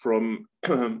increased from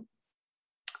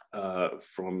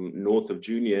north of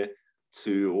Junior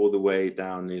to all the way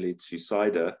down nearly to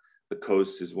Saida. The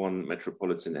coast is one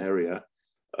metropolitan area,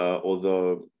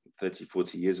 although 30,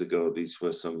 40 years ago, these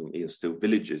were some still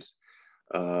villages.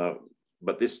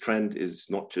 But this trend is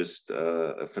not just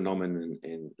a phenomenon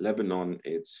in Lebanon,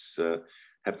 it's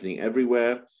happening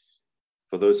everywhere.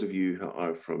 For those of you who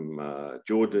are from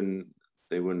Jordan,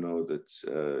 they will know that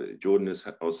Jordan is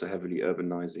also heavily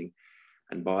urbanizing.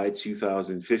 And by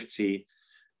 2050,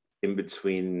 in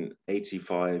between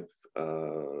 85%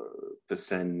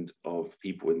 of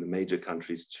people in the major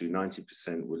countries to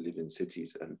 90% will live in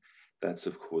cities. And that's,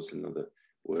 of course, another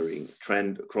worrying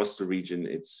trend. Across the region,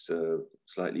 it's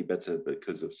slightly better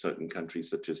because of certain countries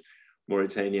such as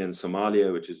Mauritania and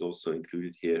Somalia, which is also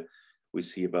included here. We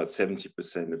see about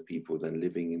 70% of people then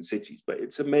living in cities. But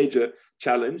it's a major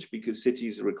challenge because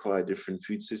cities require different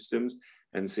food systems,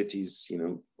 and cities,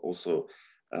 also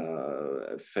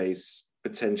face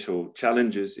potential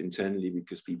challenges internally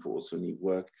because people also need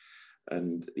work.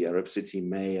 And the Arab city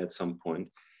may at some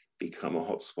point become a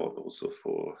hotspot also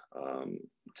for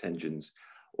tensions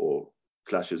or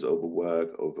clashes over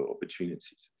work, over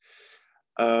opportunities.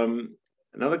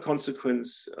 Another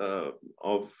consequence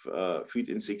of food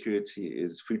insecurity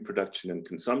is food production and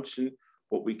consumption.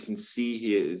 What we can see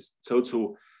here is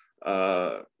total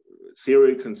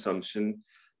cereal consumption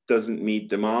doesn't meet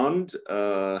demand.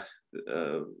 The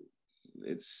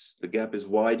gap is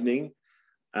widening,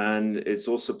 and it's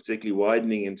also particularly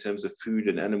widening in terms of food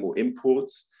and animal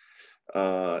imports.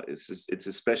 It's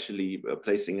especially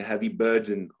placing a heavy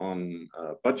burden on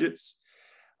budgets.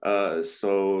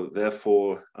 So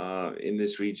therefore, in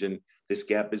this region, this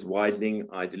gap is widening.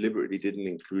 I deliberately didn't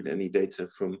include any data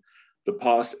from the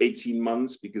past 18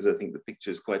 months because I think the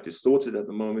picture is quite distorted at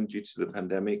the moment due to the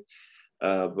pandemic.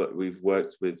 But we've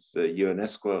worked with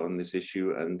UNESCO on this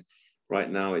issue, and right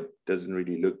now it doesn't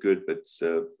really look good, but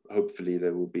hopefully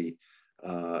there will be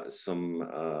some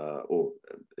or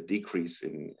a decrease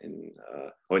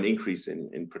or an increase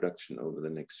in production over the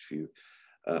next few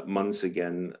months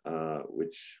again,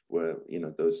 which were,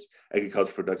 those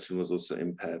agricultural production was also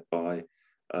impaired by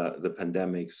the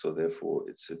pandemic. So therefore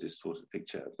it's a distorted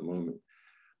picture at the moment.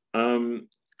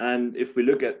 And if we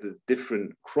look at the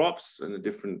different crops and the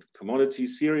different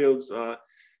commodities, cereals are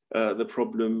the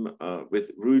problem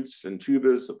with roots and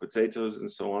tubers of potatoes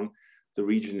and so on. The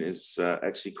region is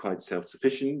actually quite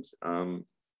self-sufficient.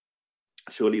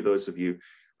 Surely those of you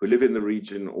who live in the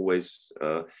region always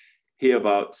hear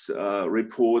about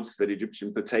reports that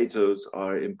Egyptian potatoes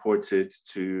are imported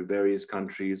to various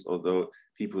countries, although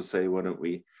people say, why don't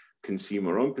we consume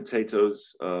our own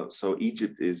potatoes? So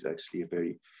Egypt is actually a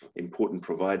very important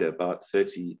provider. About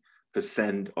 30%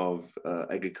 of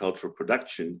agricultural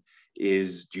production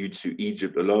is due to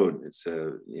Egypt alone. It's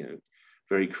a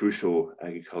very crucial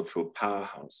agricultural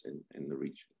powerhouse in the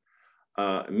region.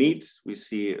 Meat, we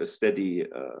see a steady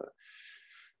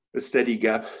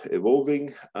gap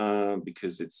evolving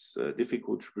because it's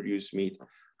difficult to produce meat.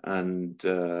 And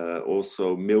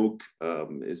also milk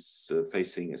is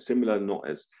facing a similar, not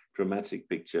as dramatic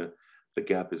picture. The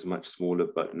gap is much smaller,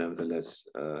 but nevertheless,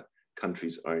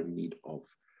 countries are in need of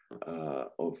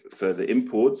further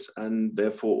imports, and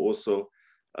therefore also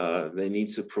they need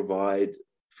to provide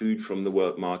food from the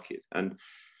world market. And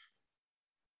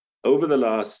over the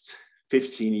last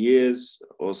 15 years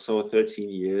or so, 13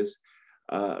 years,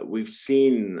 we've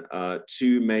seen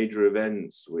two major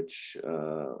events which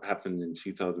happened in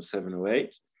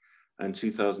 2007-08 and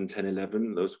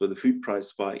 2010-11. Those were the food price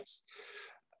spikes.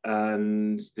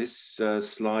 And this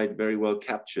slide very well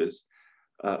captures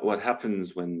what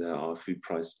happens when there are food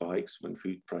price spikes, when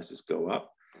food prices go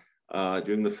up.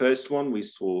 During the first one, we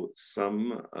saw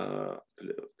some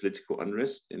political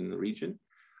unrest in the region.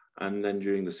 And then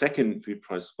during the second food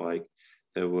price spike,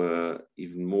 there were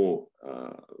even more,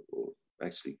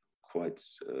 actually quite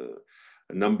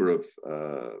a number of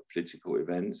political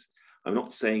events. I'm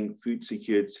not saying food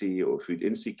security or food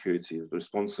insecurity is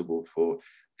responsible for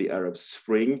the Arab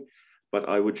Spring, but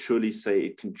I would surely say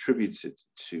it contributed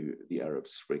to the Arab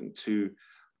Spring, to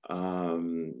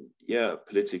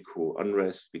political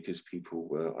unrest, because people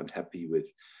were unhappy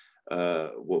with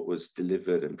what was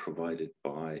delivered and provided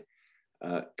by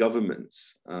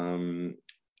governments.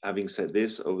 Having said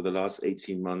this, over the last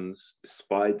 18 months,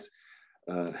 despite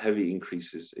heavy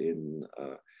increases in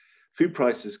food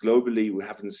prices globally, we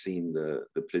haven't seen the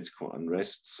political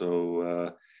unrest.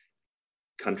 So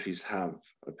countries have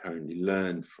apparently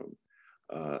learned from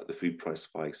the food price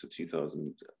spikes of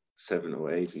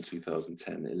 2007-08 and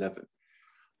 2010-11.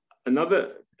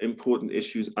 Another important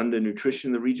issue is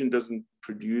undernutrition. The region doesn't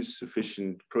produce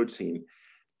sufficient protein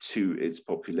to its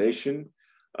population.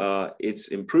 It's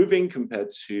improving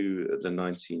compared to the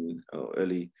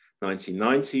early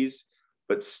 1990s,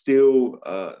 but still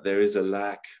there is a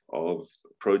lack of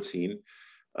protein,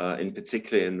 in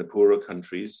particular in the poorer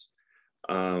countries.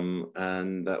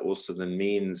 And that also then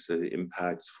means that it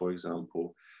impacts, for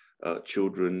example,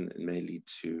 children. It may lead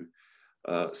to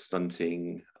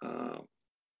stunting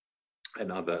and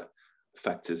other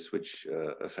factors which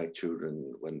affect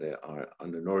children when they are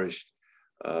undernourished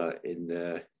in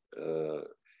the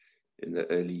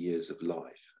early years of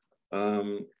life.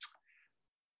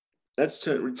 Let's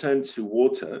return to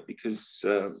water, because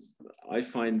I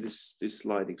find this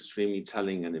slide extremely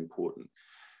telling and important.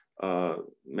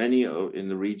 Many in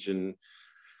the region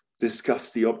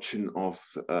discuss the option of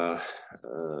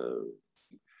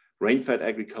rain-fed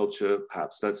agriculture.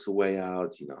 Perhaps that's the way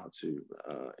out, how to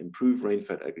improve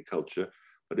rain-fed agriculture.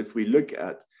 But if we look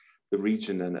at the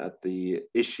region and at the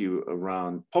issue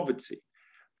around poverty,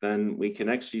 then we can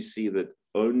actually see that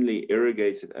only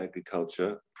irrigated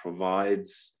agriculture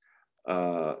provides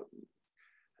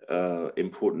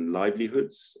important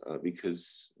livelihoods,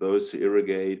 because those who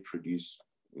irrigate produce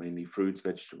mainly fruits,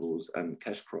 vegetables, and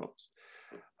cash crops.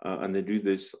 And they do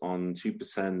this on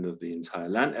 2% of the entire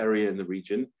land area in the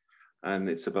region, and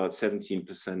it's about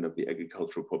 17% of the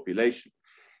agricultural population.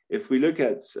 If we look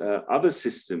at other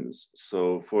systems,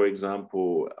 so for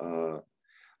example,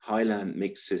 highland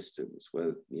mixed systems,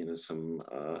 where some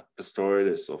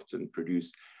pastoralists often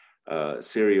produce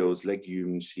cereals,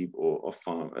 legumes, sheep, or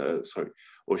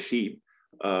sheep,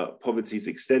 poverty is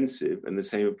extensive, and the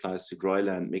same applies to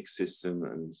dryland mixed system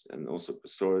and also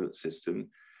pastoral system.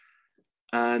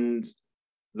 And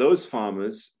those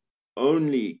farmers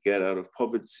only get out of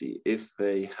poverty if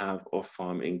they have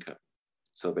off-farm income.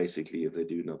 So basically, if they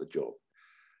do another job.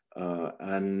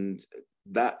 And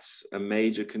that's a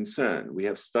major concern. We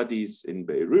have studies in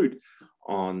Beirut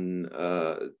on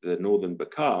the northern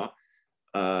Bekaa,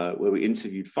 where we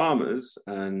interviewed farmers,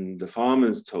 and the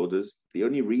farmers told us the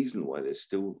only reason why they're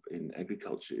still in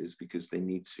agriculture is because they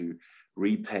need to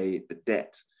repay the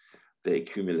debt they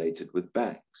accumulated with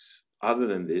banks. Other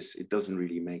than this, it doesn't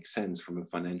really make sense from a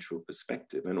financial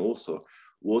perspective. And also,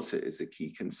 water is a key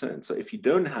concern. So if you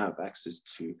don't have access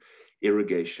to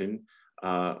irrigation,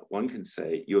 one can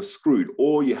say you're screwed,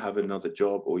 or you have another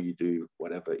job, or you do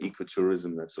whatever,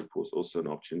 ecotourism, that's of course also an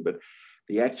option. But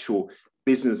the actual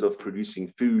business of producing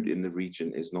food in the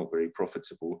region is not very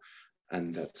profitable.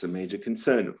 And that's a major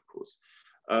concern, of course.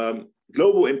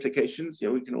 Global implications,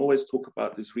 we can always talk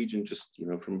about this region just,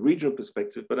 from a regional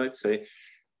perspective, but I'd say,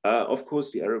 of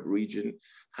course, the Arab region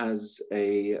has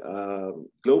a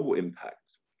global impact.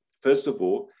 First of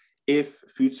all, if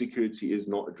food security is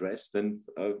not addressed, then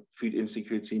food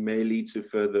insecurity may lead to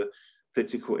further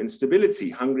political instability.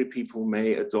 Hungry people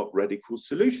may adopt radical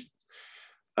solutions.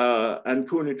 And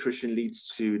poor nutrition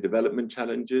leads to development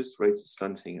challenges, rates of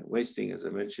stunting and wasting, as I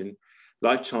mentioned.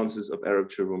 Life chances of Arab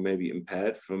children may be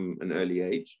impaired from an early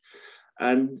age.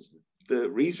 And the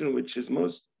region which is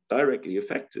most directly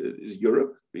affected is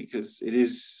Europe, because it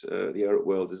is the Arab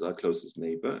world is our closest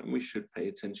neighbor, and we should pay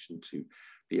attention to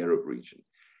the Arab region.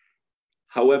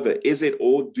 However, is it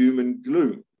all doom and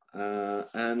gloom?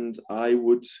 And I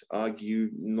would argue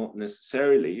not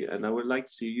necessarily, and I would like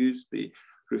to use the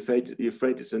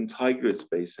Euphrates and Tigris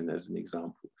basin as an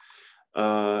example.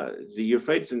 The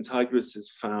Euphrates and Tigris has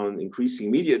found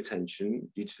increasing media attention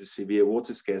due to severe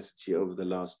water scarcity over the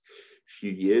last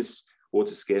few years.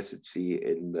 Water scarcity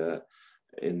in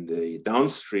the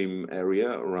downstream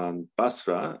area around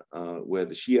Basra, where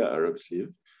the Shia Arabs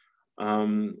live.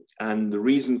 And the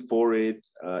reason for it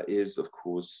is, of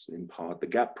course, in part the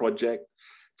GAP project,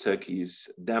 Turkey's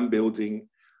dam building,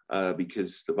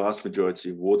 because the vast majority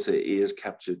of water is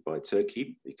captured by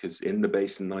Turkey, because in the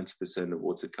basin, 90% of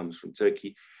water comes from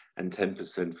Turkey and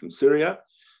 10% from Syria.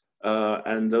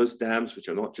 And those dams, which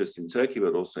are not just in Turkey,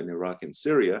 but also in Iraq and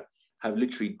Syria, have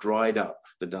literally dried up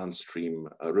the downstream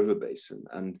river basin.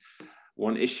 And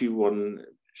one issue one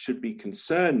should be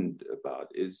concerned about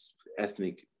is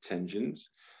ethnic tensions,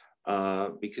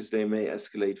 because they may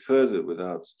escalate further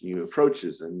without new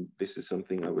approaches. And this is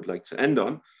something I would like to end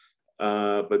on.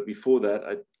 But before that,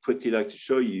 I'd quickly like to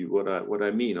show you what I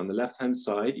mean. On the left-hand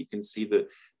side, you can see the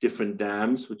different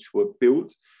dams which were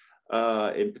built,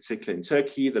 in particular in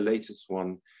Turkey. The latest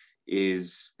one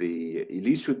is the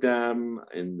Ilishu Dam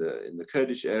in the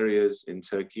Kurdish areas in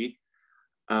Turkey.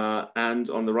 And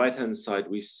on the right-hand side,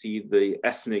 we see the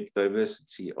ethnic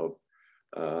diversity of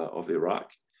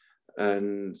Iraq.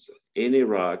 And in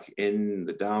Iraq, in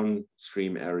the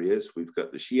downstream areas, we've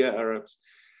got the Shia Arabs,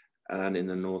 and in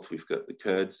the north, we've got the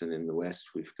Kurds, and in the west,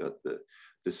 we've got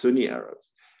the Sunni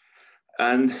Arabs.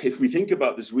 And if we think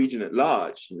about this region at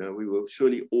large, we will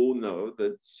surely all know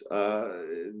that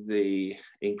the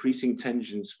increasing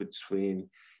tensions between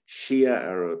Shia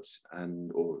Arabs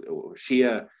or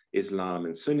Shia Islam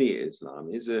and Sunni Islam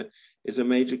is a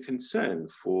major concern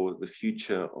for the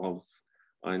future of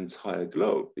our entire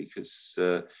globe, because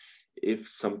if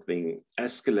something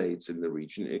escalates in the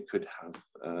region, it could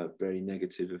have very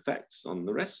negative effects on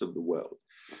the rest of the world.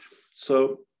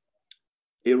 So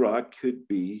Iraq could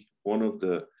be one of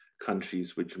the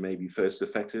countries which may be first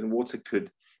affected, and water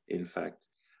could, in fact,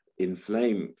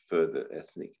 inflame further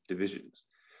ethnic divisions.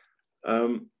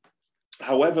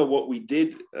 However, what we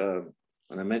did, and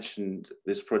I mentioned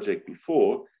this project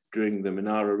before, during the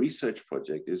Menara research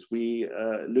project, is we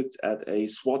looked at a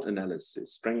SWOT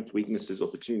analysis, strengths, weaknesses,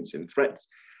 opportunities, and threats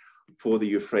for the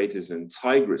Euphrates and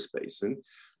Tigris basin,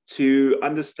 to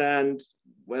understand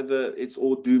whether it's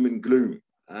all doom and gloom.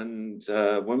 And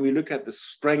when we look at the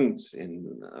strengths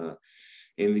in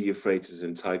the Euphrates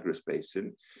and Tigris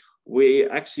basin, we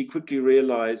actually quickly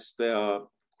realized they are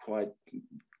quite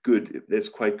good. There's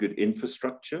quite good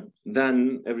infrastructure.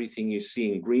 Then everything you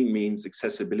see in green means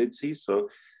accessibility. So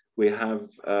we have,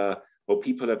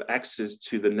 people have access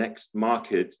to the next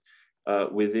market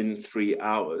within 3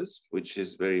 hours, which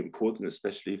is very important,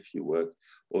 especially if you work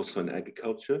also in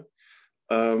agriculture.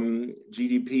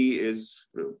 GDP is,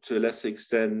 to a lesser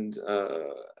extent,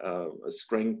 a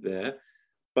strength there,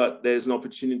 but there's an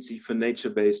opportunity for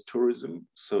nature-based tourism,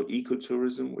 so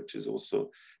ecotourism, which is also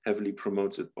heavily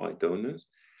promoted by donors.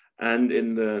 And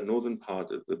in the northern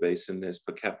part of the basin, there's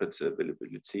per capita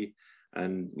availability,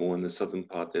 and more in the southern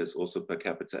part, there's also per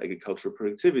capita agricultural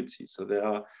productivity. So there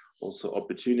are also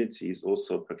opportunities,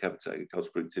 also per capita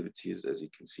agricultural productivity is, as you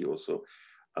can see, also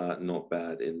not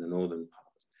bad in the northern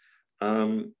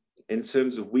part. In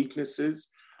terms of weaknesses,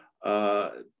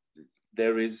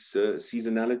 there is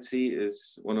seasonality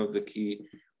is one of the key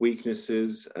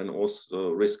weaknesses, and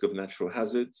also risk of natural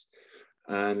hazards.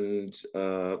 And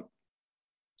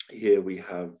here we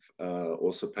have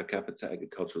also per capita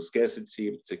agricultural scarcity,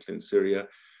 in particular in Syria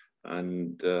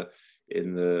and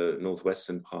in the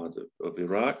northwestern part of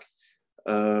Iraq.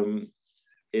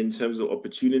 In terms of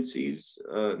opportunities,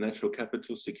 natural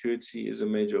capital security is a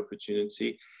major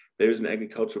opportunity. There is an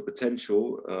agricultural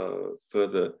potential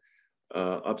further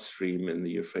upstream in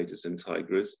the Euphrates and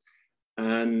Tigris.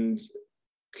 And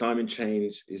climate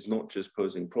change is not just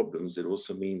posing problems, it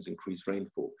also means increased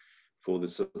rainfall for the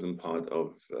southern part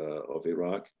of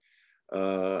Iraq.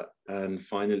 And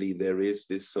finally, there is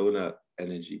this solar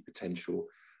energy potential,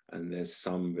 and there's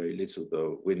some, very little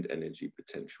though, wind energy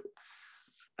potential.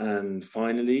 And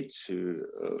finally, to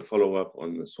follow up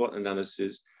on the SWOT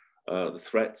analysis, the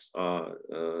threats are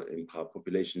in part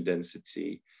population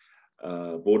density,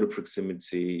 border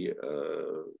proximity,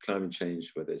 climate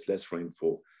change where there's less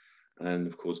rainfall, and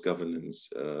of course governance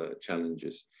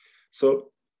challenges.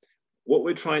 So what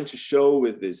we're trying to show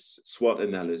with this SWOT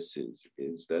analysis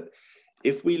is that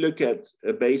if we look at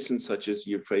a basin such as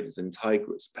Euphrates and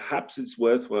Tigris, perhaps it's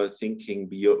worthwhile thinking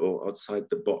beyond, or outside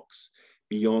the box,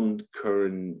 beyond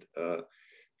current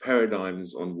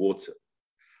paradigms on water.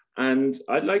 And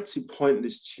I'd like to point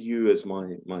this to you as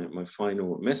my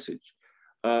final message.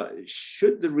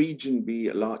 Should the region be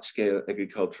a large-scale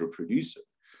agricultural producer,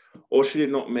 or should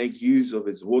it not make use of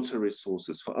its water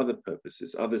resources for other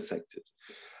purposes, other sectors?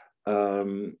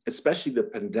 Especially the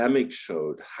pandemic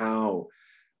showed how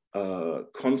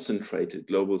concentrated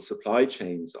global supply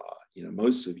chains are. You know,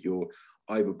 most of your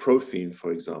ibuprofen,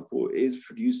 for example, is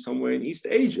produced somewhere in East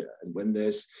Asia. And when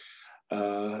there's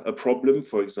a problem,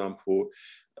 for example,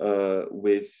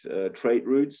 with trade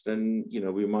routes, then, you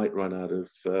know, we might run out of,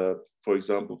 for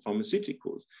example,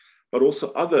 pharmaceuticals, but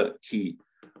also other key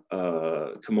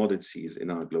commodities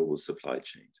in our global supply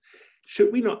chains.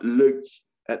 Should we not look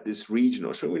at this region,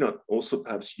 or should we not also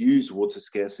perhaps use water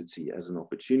scarcity as an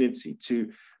opportunity to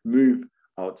move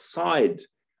outside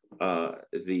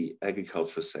the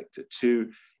agricultural sector, to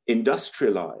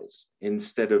industrialize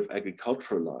instead of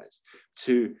agriculturalize,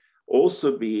 to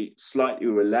also be slightly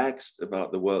relaxed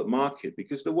about the world market,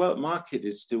 because the world market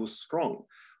is still strong.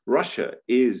 Russia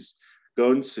is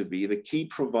going to be the key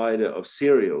provider of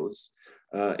cereals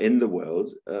in the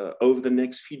world over the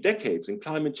next few decades, and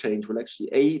climate change will actually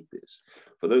aid this.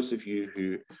 For those of you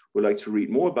who would like to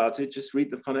read more about it, just read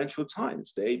the Financial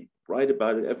Times. They write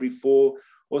about it every 4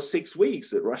 or 6 weeks,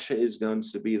 that Russia is going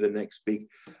to be the next big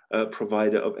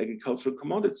provider of agricultural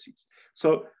commodities.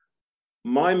 So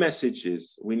my message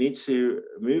is we need to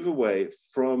move away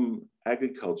from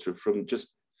agriculture, from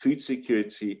just food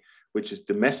security, which is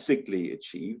domestically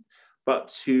achieved, but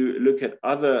to look at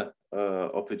other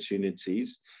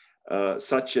opportunities,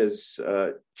 such as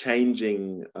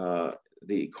changing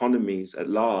the economies at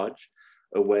large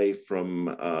away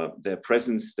from their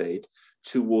present state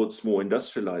towards more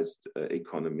industrialized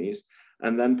economies,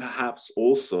 and then perhaps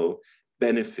also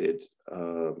benefit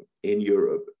in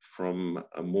Europe from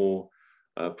a more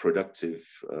productive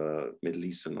Middle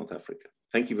East and North Africa.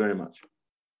 Thank you very much.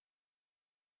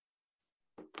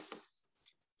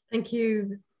 Thank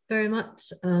you very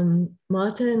much,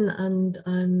 Martin, and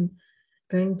I'm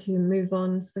going to move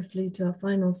on swiftly to our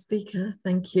final speaker.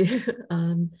 Thank you.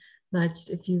 Majd,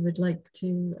 if you would like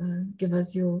to give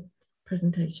us your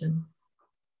presentation.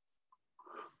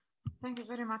 Thank you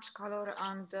very much, Carol,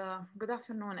 and good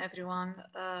afternoon, everyone.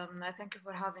 I thank you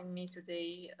for having me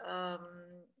today.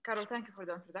 Carol, thank you for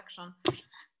the introduction.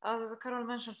 As Carol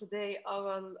mentioned today, I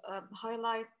will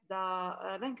highlight the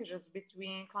linkages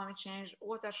between climate change,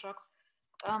 water shocks,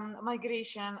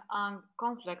 migration, and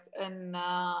conflict in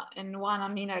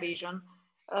Wana MENA region.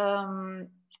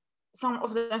 Some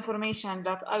of the information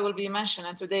that I will be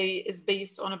mentioning today is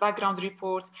based on a background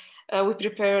report we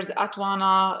prepared at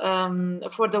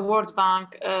Wana for the World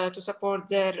Bank to support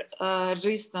their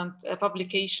recent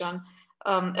publication,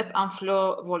 Ebb and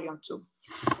Flow Volume 2.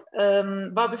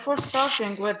 But before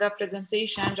starting with the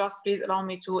presentation, just please allow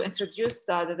me to introduce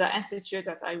the institute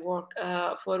that I work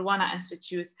for, Wana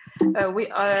Institute. We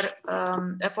are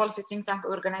a policy think tank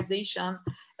organization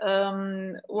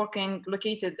working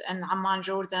located in Amman,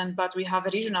 Jordan, but we have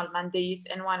a regional mandate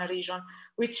in one region.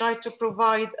 We try to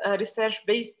provide research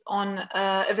based on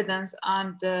evidence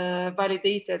and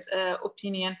validated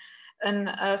opinion in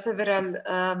several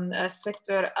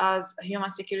sectors as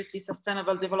human security,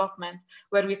 sustainable development,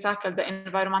 where we tackle the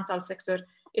environmental sector,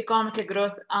 economic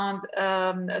growth,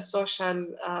 and social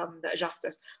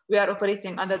justice. We are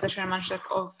operating under the chairmanship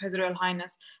of His Royal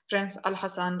Highness Prince Al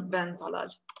Hassan bin Talal.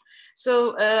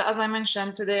 So as I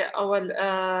mentioned today, I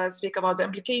will speak about the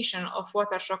implication of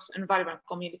water shocks in environment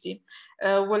community.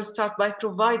 We'll start by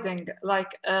providing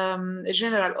like a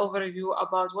general overview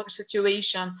about water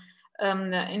situation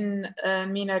in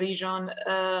MENA region,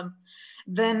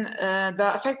 then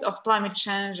the effect of climate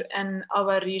change in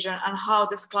our region and how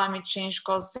this climate change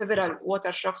caused several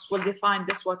water shocks. Will define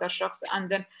these water shocks, and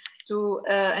then to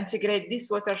integrate these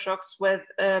water shocks with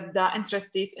the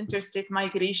interstate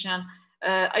migration,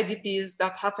 IDPs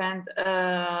that happened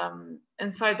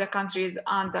inside the countries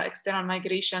and the external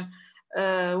migration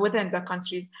within the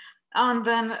countries. And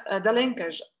then the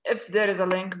linkage, if there is a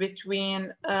link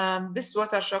between these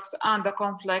water shocks and the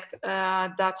conflict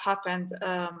that happened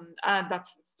and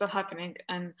that's still happening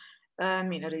in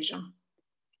MENA region.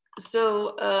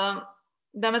 So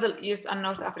the Middle East and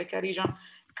North Africa region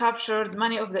captured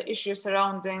many of the issues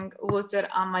surrounding water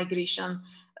and migration.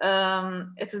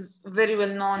 It is very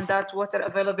well known that water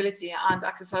availability and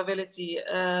accessibility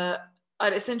are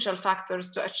essential factors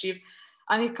to achieve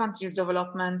any country's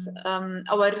development.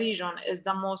 Our region is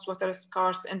the most water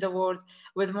scarce in the world,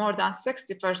 with more than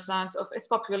 60% of its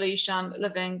population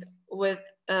living with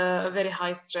a very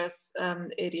high stress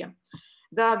area.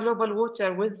 The global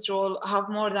water withdrawal have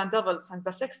more than doubled since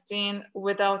the 16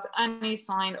 without any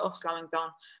sign of slowing down.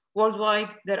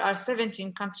 Worldwide, there are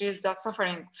 17 countries that are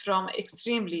suffering from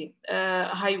extremely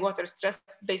high water stress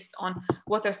based on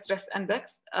water stress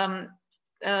index.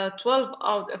 12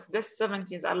 out of these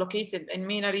 17 are located in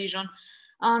MENA region,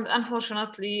 and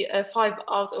unfortunately 5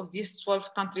 out of these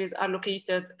 12 countries are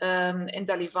located in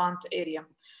the Levant area.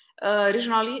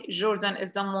 Regionally, Jordan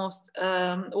is the most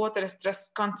water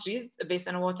stressed countries based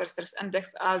on water stress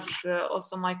index, as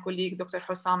also my colleague Dr.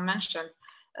 Hussam mentioned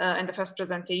in the first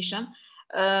presentation,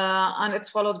 and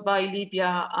it's followed by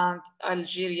Libya and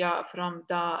Algeria from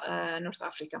the North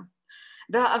Africa.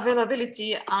 The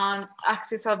availability and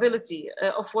accessibility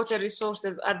of water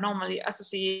resources are normally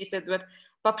associated with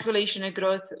population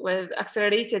growth, with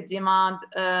accelerated demand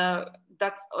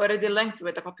that's already linked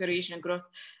with the population growth,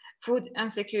 food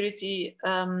insecurity,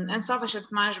 insufficient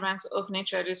management of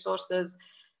nature resources,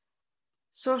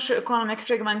 socio-economic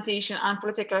fragmentation and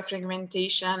political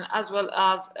fragmentation, as well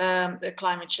as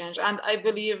climate change. And I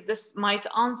believe this might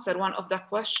answer one of the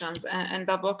questions in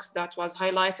the box that was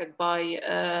highlighted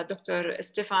by Dr.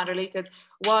 Stefan, related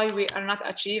why we are not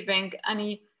achieving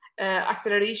any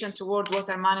acceleration toward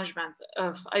water management.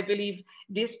 I believe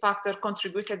this factor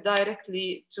contributed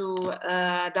directly to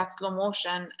that slow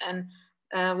motion and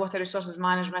water resources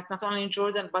management, not only in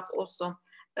Jordan, but also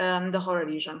the whole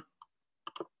region.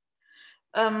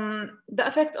 The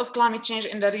effect of climate change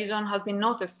in the region has been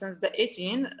noticed since the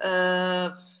 18th.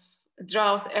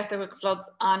 Drought, earthquake, floods,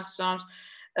 and storms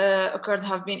occurred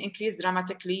have been increased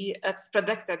dramatically. It's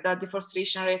predicted that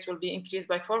deforestation rates will be increased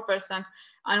by 4%,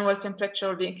 annual temperature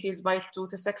will be increased by 2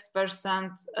 to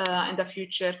 6% in the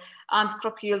future, and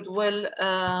crop yield will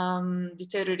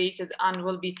deteriorate and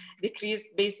will be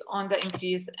decreased based on the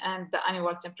increase in the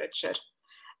annual temperature.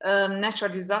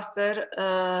 Natural disaster,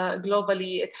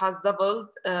 globally, it has doubled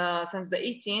since the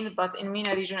 18th, but in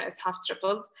MENA region, it has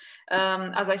tripled.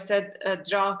 As I said,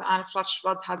 drought and flash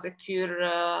flood has occurred.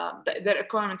 Their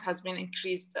requirement has been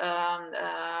increased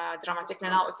dramatically.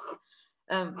 Now it's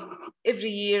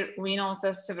every year we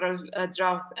notice several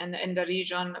drought in the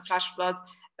region, flash flood,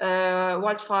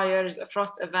 wildfires,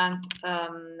 frost event,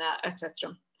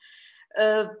 etc.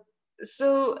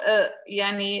 So,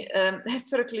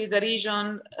 historically, the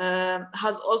region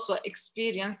has also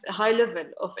experienced a high level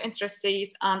of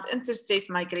intrastate and interstate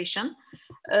migration,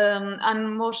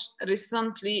 and most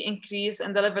recently increase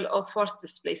in the level of forced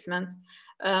displacement.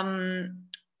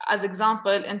 As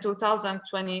example, in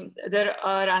 2020, there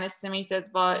are an estimated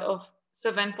of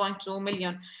 7.2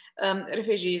 million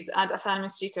refugees and asylum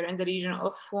seekers in the region,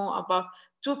 of whom about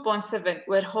 2.7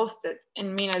 were hosted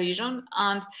in MENA region,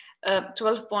 and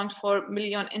 12.4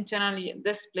 million internally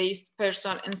displaced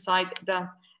persons inside the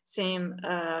same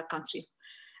country.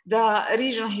 The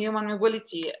regional human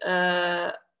mobility,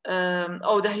 the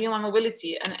human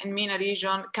mobility in MENA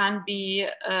region can be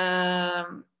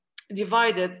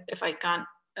divided, if I can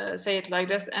say it like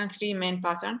this, in 3 main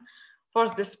patterns: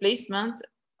 forced displacement,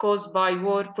 caused by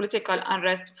war, political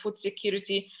unrest, food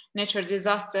security, natural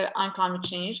disaster, and climate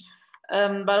change.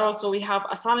 But also we have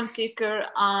asylum seeker,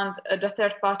 and the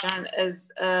third pattern is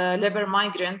labor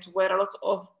migrant, where a lot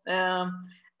of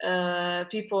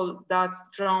people that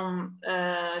from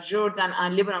Jordan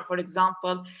and Lebanon, for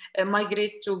example,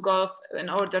 migrate to Gulf in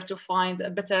order to find a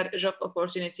better job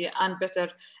opportunity and better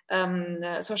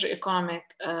socioeconomic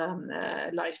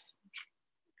life.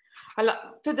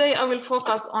 Today I will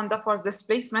focus on the forced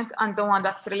displacement and the one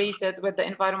that's related with the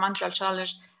environmental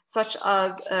challenge, such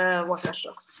as water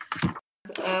shocks.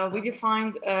 We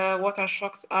defined water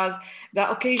shocks as the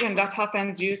occasion that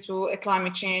happened due to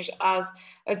climate change, as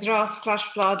a drought, flash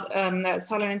flood,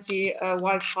 salinity,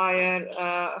 wildfire,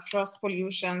 frost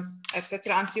pollutions,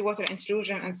 etc., and seawater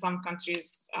intrusion in some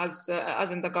countries, as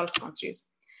in the Gulf countries.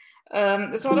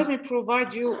 So let me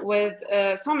provide you with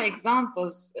some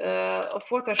examples of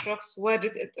water shocks, where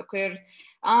did it occur,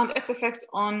 and its effect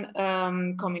on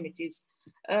communities.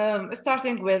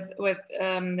 Starting with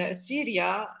Syria,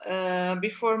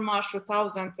 before March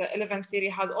 2011,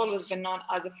 Syria has always been known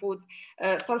as a food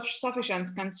self-sufficient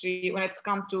country when it's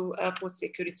come to food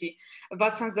security.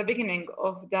 But since the beginning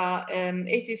of the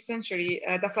 18th century,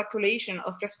 the fluctuation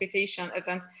of precipitation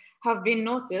events have been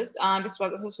noticed, and this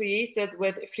was associated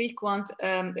with frequent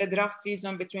drought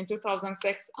season between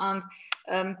 2006 and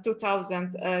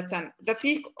 2010. The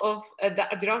peak of the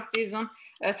drought season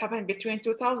happened between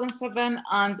 2007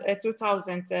 and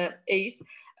 2008.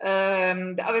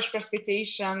 The average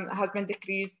precipitation has been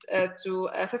decreased to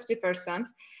 50%.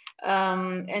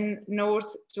 In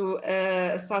north to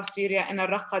South Syria, in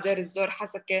Al-Raqqa, Deir ez-Zor,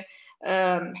 Hasaka,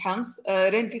 Homs,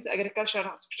 rainfed agriculture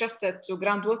has shifted to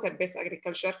groundwater-based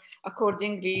agriculture.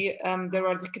 Accordingly, there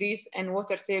were decrease in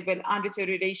water table and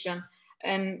deterioration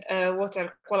in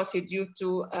water quality due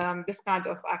to this kind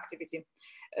of activity.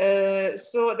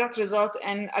 So that results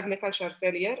in agriculture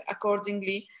failure.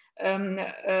 Accordingly,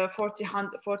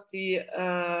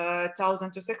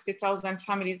 40,000 to 60,000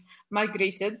 families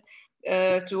migrated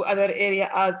to other areas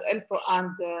as Elpo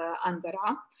and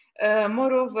Daraa.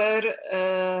 Moreover,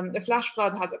 a flash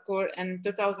flood has occurred in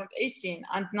 2018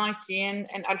 and 19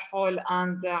 in Al Hol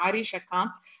and Arisha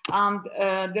camp, and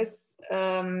this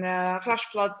flash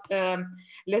flood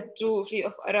led to a flee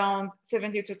of around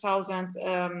 72,000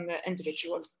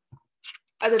 individuals.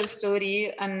 Other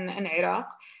story in Iraq,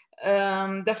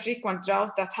 the frequent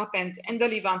drought that happened in the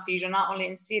Levant region, not only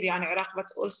in Syria and Iraq,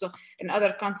 but also in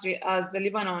other countries as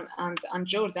Lebanon and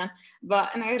Jordan. But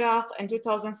in Iraq in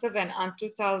 2007 and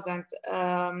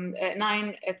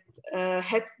 2009, it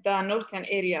hit the northern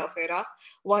area of Iraq,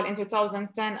 while in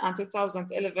 2010 and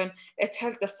 2011, it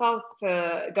hit the south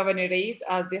governorate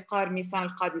as the Qar Misan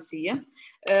al-Qadisiyya.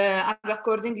 And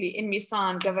accordingly, in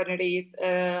Misan governorate,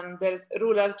 there is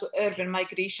rural to urban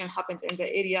migration happened in the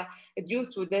area due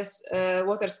to this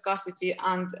water scarcity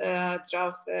and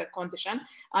drought condition.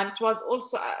 And it was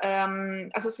also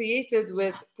associated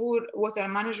with poor water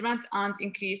management and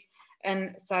increase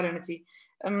in salinity.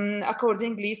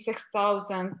 Accordingly,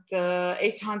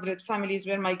 6,800 families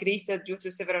were migrated due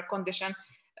to several conditions,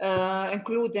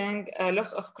 including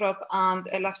loss of crop and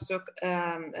livestock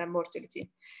mortality.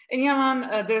 In Yemen,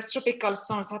 there's tropical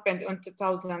storms happened in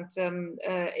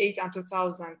 2008 and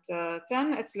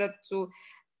 2010. It's led to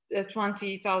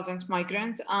 20,000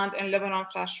 migrants, and in Lebanon,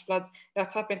 flash flood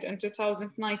that happened in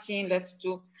 2019 led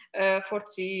to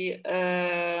 40.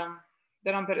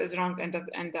 The number is wrong in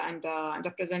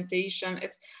the presentation.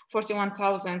 It's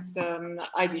 41,000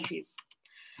 IDPs.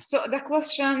 So the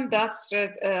question that's,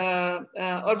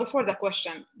 or before the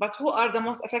question, but who are the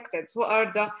most affected? Who are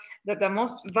the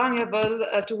most vulnerable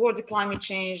towards climate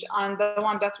change, and the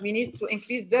one that we need to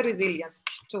increase their resilience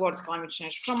towards climate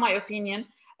change? From my opinion,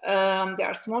 they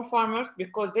are small farmers,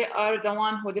 because they are the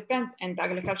one who depend on the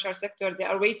agriculture sector. They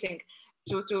are waiting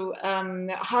to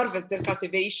harvest their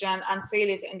cultivation and sell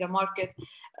it in the market.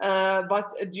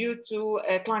 But due to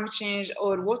climate change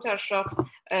or water shocks,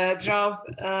 drought,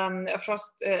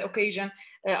 frost occasion,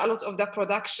 a lot of the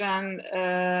production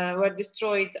were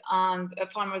destroyed, and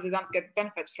farmers didn't get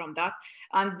benefit from that.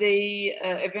 And they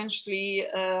eventually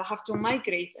have to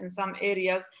migrate in some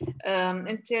areas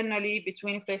internally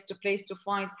between place to place to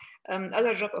find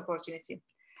other job opportunity.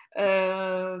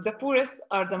 The poorest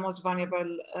are the most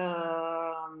vulnerable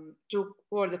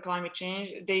toward the climate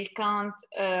change. They can't,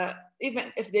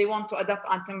 even if they want to adapt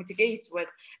and to mitigate with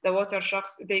the water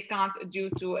shocks, they can't due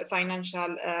to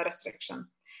financial restriction.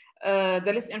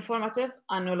 The less informative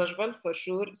and knowledgeable, for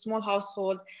sure, small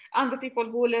household, and the people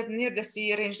who live near the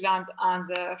sea, rangeland, and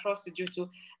frost due to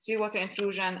seawater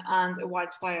intrusion and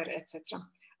wildfire, etc.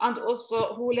 and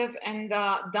also who live in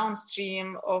the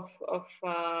downstream of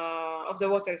the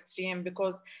water stream,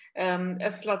 because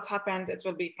if floods happened, it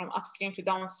will be from upstream to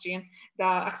downstream. The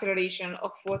acceleration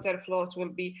of water flows will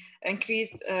be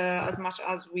increased as much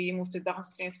as we move to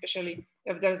downstream, especially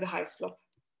if there is a high slope.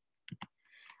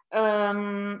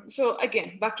 So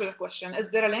again, back to the question,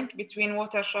 is there a link between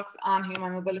water shocks and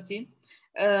human mobility?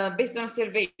 Based on a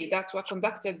survey that was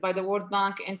conducted by the World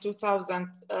Bank in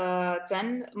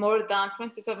 2010, more than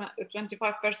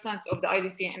 25% of the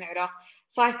IDP in Iraq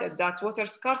cited that water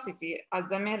scarcity as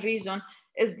the main reason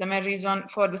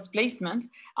for displacement,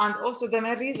 and also the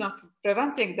main reason for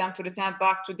preventing them to return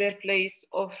back to their place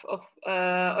of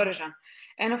origin.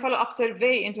 In a follow-up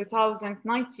survey in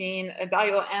 2019, the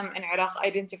IOM in Iraq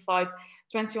identified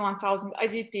 21,000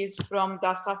 IDPs from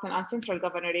the southern and central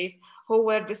governorates who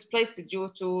were displaced due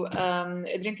to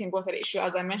a drinking water issue,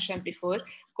 as I mentioned before,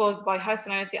 caused by high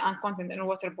salinity and content in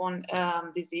waterborne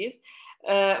disease.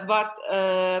 But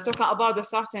talking about the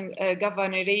southern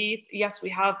governorate, yes, we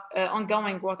have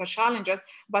ongoing water challenges,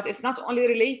 but it's not only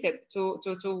related to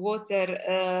water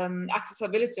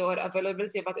accessibility or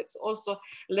availability, but it's also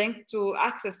linked to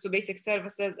access to basic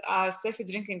services, safe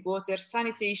drinking water,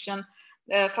 sanitation,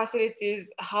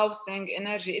 facilities, housing,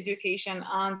 energy, education,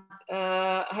 and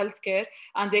healthcare.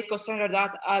 And they consider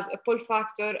that as a pull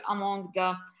factor among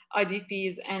the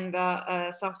IDPs and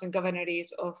the southern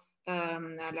governorates of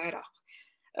Iraq.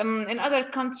 In other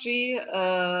countries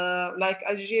like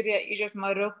Algeria, Egypt,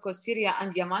 Morocco, Syria,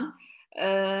 and Yemen,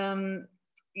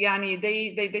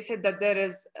 they said that there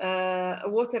is a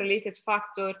water-related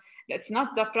factor that's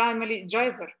not the primary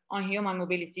driver on human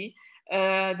mobility.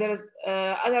 There is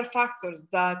other factors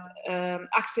that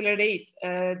accelerate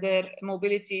their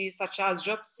mobility, such as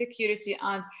job security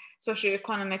and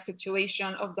socioeconomic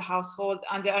situation of the household,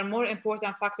 and they are more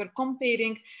important factors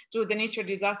comparing to the nature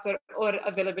disaster or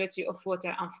availability of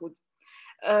water and food.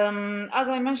 As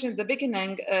I mentioned at the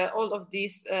beginning, all of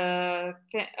these centers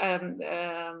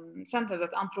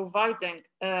that I'm providing,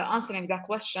 answering that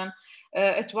question,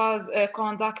 it was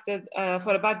conducted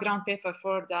for a background paper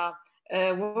for the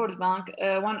World Bank.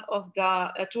 One of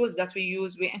the tools that we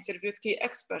use, we interviewed key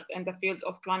experts in the field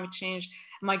of climate change,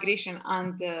 migration,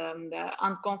 and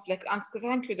conflict. And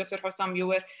thank you, Dr. Hossam, you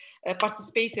were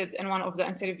participated in one of the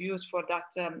interviews for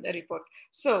that report.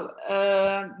 So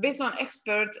based on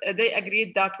experts, they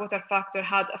agreed that water factor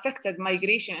had affected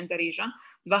migration in the region,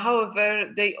 but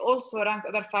however, they also ranked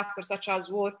other factors such as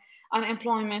war,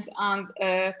 unemployment, and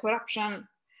corruption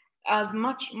as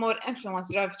much more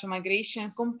influence drive to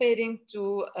migration comparing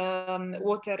to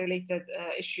water-related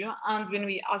issue. And when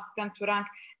we asked them to rank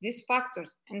these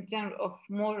factors in terms of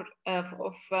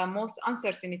most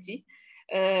uncertainty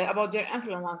about their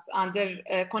influence and their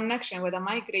connection with the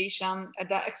migration,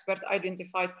 the expert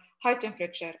identified high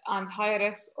temperature and high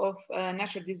risk of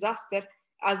natural disaster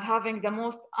as having the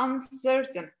most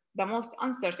uncertain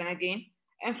again,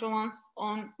 influence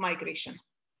on migration.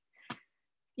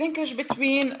 Linkage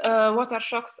between water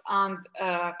shocks and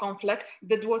conflict.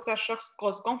 Did water shocks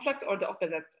cause conflict or the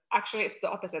opposite? Actually, it's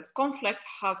the opposite. Conflict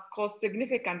has caused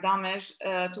significant damage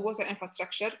to water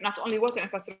infrastructure, not only water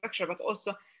infrastructure, but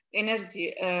also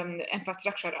energy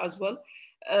infrastructure as well.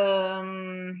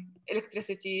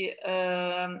 Electricity,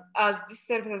 as this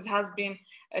service has been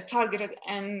targeted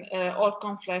in all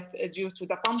conflict due to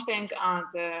the pumping and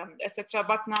etc.,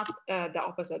 but not the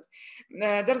opposite.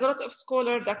 There's a lot of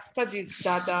scholars that studies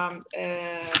that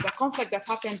the conflict that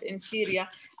happened in Syria,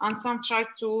 and some tried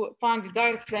to find a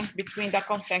direct link between the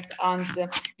conflict and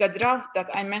the drought that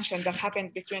I mentioned that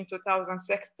happened between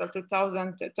 2006 to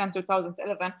 2010,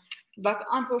 2011. But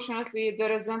unfortunately,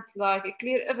 there isn't like a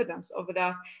clear evidence of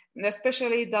that,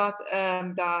 especially that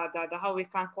the how we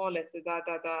can call it, the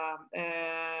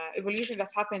evolution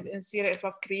that happened in Syria. It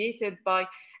was created by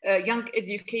young,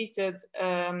 educated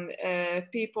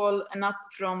people, not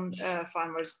from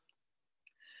farmers.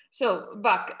 So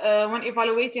back, when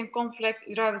evaluating conflict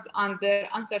drives and their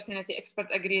uncertainty,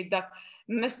 experts agreed that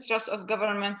mistrust of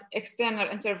government, external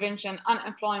intervention,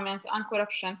 unemployment, and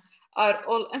corruption are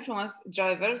all influence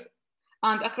drivers.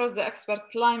 And across the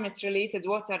expert, climate-related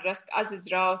water risk as a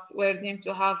drought were deemed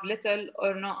to have little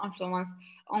or no influence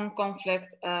on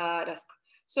conflict risk.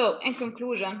 So in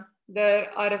conclusion, there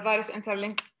are various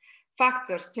interlinked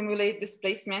factors stimulate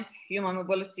displacement, human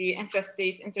mobility,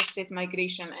 interstate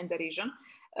migration in the region.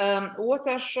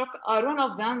 Water shock are one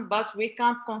of them, but we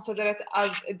can't consider it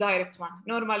as a direct one.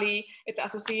 Normally, it's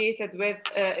associated with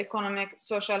economic,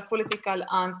 social, political,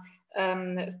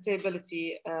 and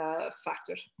stability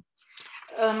factor.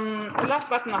 Last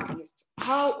but not least,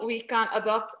 how we can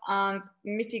adapt and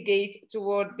mitigate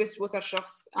toward this water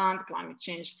shocks and climate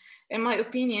change. In my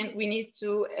opinion, we need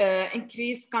to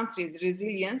increase countries'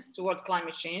 resilience towards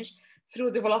climate change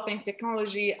through developing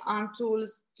technology and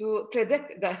tools to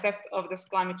predict the effect of this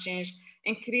climate change,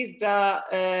 increase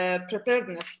the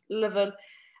preparedness level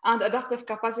and adaptive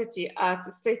capacity at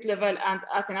state level and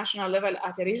at a national level,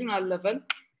 at a regional level,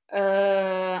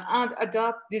 and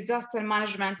adopt disaster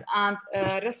management and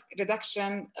risk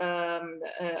reduction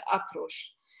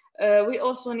approach. We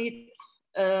also need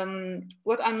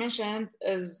what I mentioned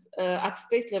is at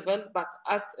state level, but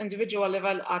at individual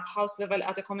level, at house level,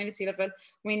 at a community level,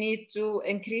 we need to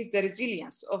increase the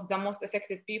resilience of the most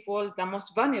affected people, the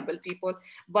most vulnerable people,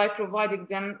 by providing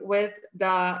them with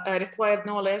the required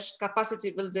knowledge,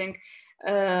 capacity building,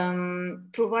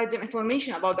 provide them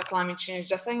information about the climate change,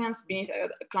 the science beneath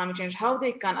climate change, how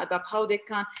they can adapt, how they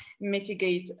can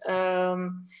mitigate,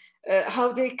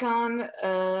 how they can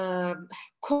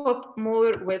cope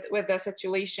more with the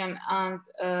situation and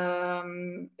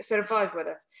survive with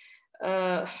it.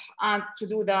 And to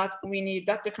do that, we need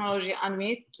that technology, and we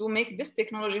need to make this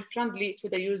technology friendly to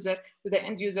the user, to the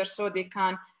end user, so they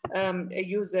can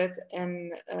use it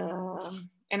in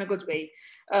a good way.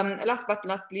 Last but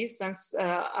not least, since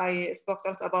I spoke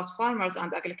about farmers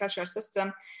and agriculture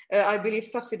system, I believe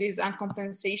subsidies and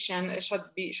compensation should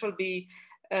be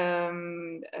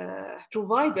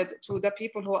provided to the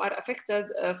people who are affected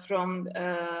from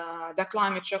the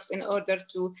climate shocks in order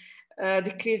to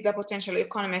decrease the potential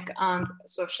economic and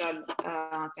social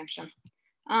tension.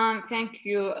 Thank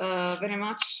you very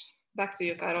much. Back to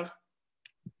you, Carol.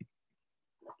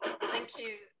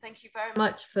 Thank you very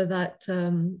much for that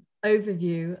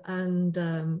overview.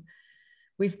 And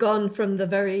we've gone from the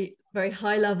very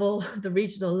high level, the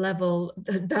regional level,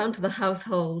 down to the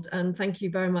household. And thank you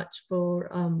very much for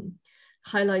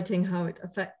highlighting how it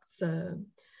affects,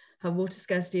 how water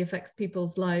scarcity affects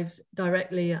people's lives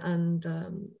directly, and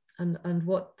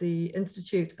what the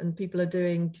Institute and people are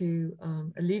doing to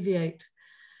alleviate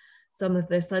some of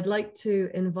this. I'd like to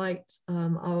invite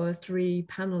our three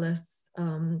panelists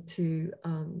to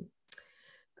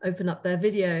open up their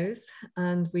videos,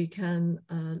 and we can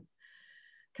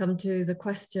come to the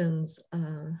questions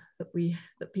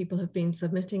that people have been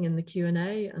submitting in the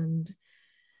Q&A. And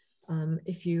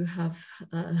if you have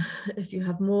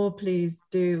more, please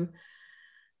do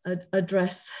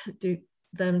address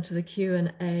them to the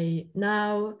Q&A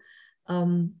now.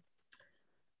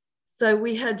 So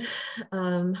we had,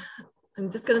 I'm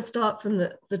just going to start from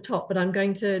the top, but I'm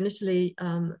going to initially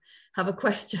have a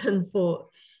question for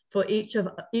each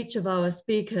of our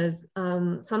speakers.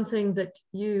 Something that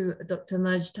you, Dr.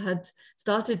 Majd, had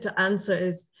started to answer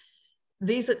is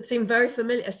these that seem very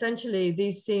familiar. Essentially,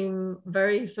 these seem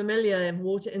very familiar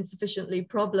water insufficiency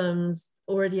problems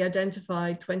already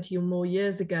identified 20 or more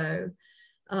years ago.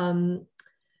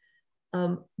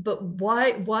 But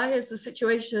why is the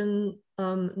situation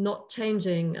not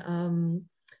changing?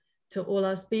 To all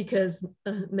our speakers,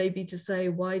 maybe to say,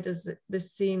 why does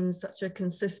this seem such a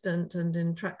consistent and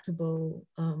intractable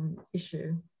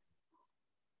issue?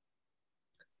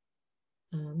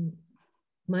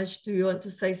 Majd, do you want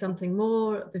to say something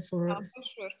more before?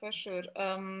 For sure.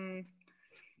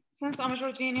 Since I'm a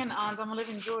Jordanian and I'm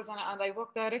living in Jordan, and I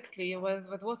work directly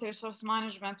with water resource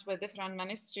management with different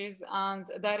ministries, and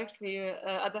directly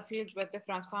at the field with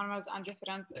different farmers and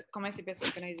different community-based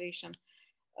organizations.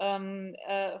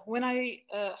 When I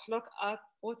look at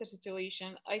water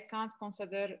situation, I can't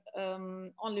consider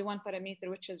only one parameter,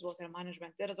 which is water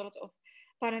management. There is a lot of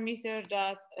parameters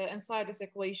that inside this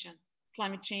equation: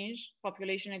 climate change,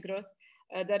 population growth,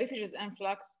 the refugees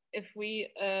influx. If we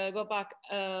go back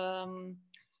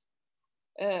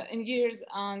in years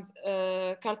and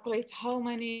calculate how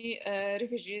many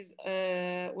refugees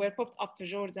were popped up to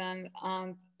Jordan,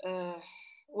 and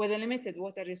with the limited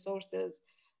water resources,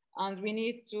 and we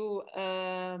need to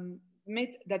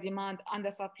meet the demand and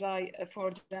the supply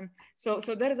for them. So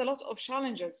there is a lot of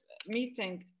challenges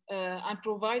meeting and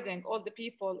providing all the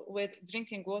people with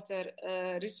drinking water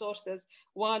resources,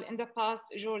 while in the past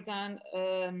Jordan,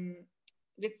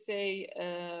 let's say,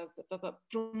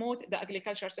 promote the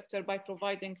agriculture sector by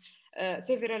providing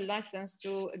several licenses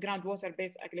to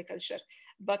groundwater-based agriculture.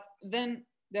 But then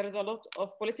there is a lot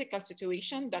of political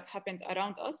situation that happened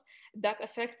around us that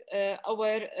affect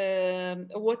our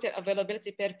water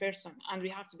availability per person. And we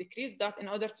have to decrease that in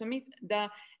order to meet the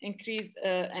increased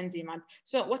end demand.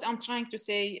 So what I'm trying to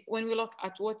say, when we look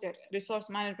at water resource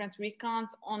management, we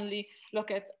can't only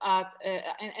look at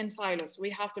in silos. We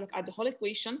have to look at the whole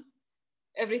equation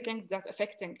everything that's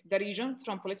affecting the region,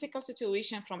 from political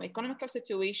situation, from economical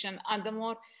situation, and the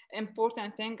more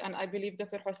important thing, and I believe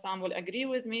Dr. Hossam will agree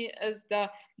with me, is the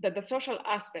social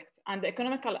aspect and the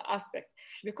economical aspect,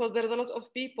 because there is a lot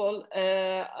of people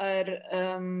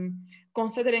are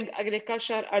considering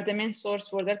agriculture are the main source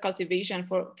for their cultivation,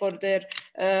 for their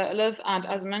live, and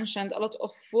as mentioned, a lot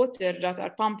of water that are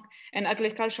pumped in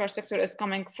agriculture sector is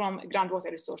coming from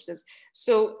groundwater resources.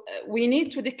 So we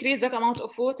need to decrease that amount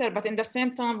of water, but in the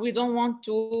same time, we don't want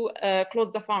to close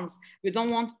the farms. We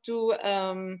don't want to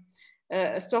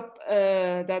stop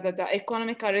the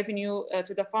economical revenue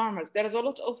to the farmers. There is a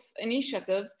lot of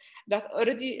initiatives that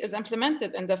already is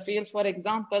implemented in the field. For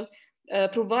example,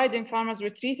 providing farmers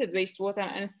with treated wastewater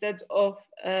instead of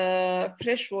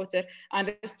fresh water. And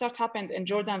it started happened in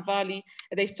Jordan Valley.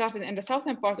 They started in the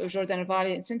southern part of Jordan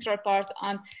Valley, in central part,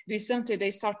 and recently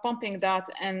they start pumping that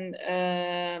in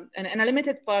a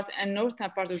limited part and northern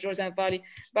part of Jordan Valley.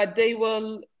 But they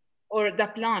will, or the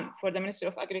plan for the Ministry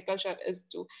of Agriculture is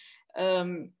to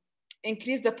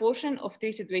increase the portion of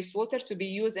treated wastewater to be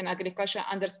used in agriculture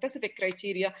under specific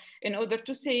criteria in order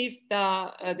to save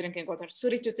the drinking water.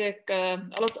 Sorry to take a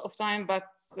lot of time, but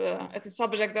it's a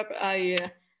subject that I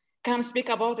can't speak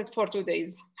about it for 2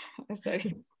 days.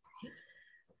 Sorry.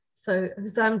 So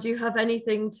Hossam, do you have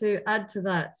anything to add to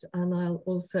that? And I'll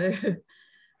also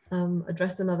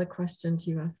address another question to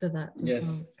you after that as yes.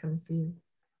 well. It's coming for you.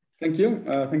 Thank you.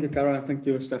 Thank you, Carol. Thank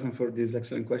you, Stefan, for this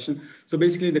excellent question. So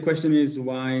basically, the question is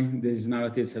why these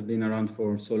narratives have been around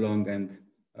for so long and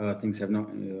things have not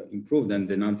improved and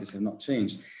the narratives have not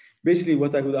changed. Basically,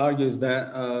 what I would argue is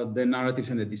that the narratives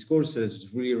and the discourses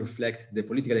really reflect the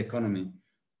political economy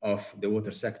of the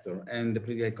water sector. And the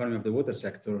political economy of the water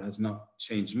sector has not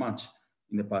changed much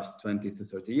in the past 20 to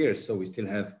 30 years. So we still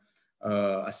have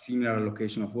a similar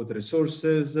allocation of water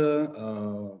resources,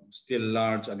 still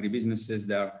large agribusinesses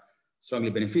that are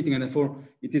strongly benefiting, and therefore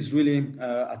it is really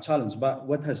a challenge. But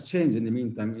what has changed in the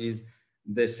meantime is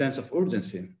the sense of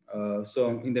urgency.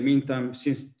 So in the meantime,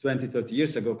 since 20, 30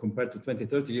 years ago, compared to 20,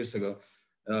 30 years ago,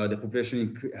 the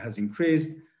population has increased.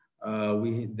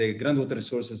 The groundwater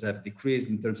resources have decreased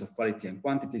in terms of quality and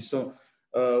quantity. So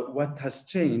what has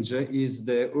changed is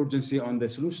the urgency on the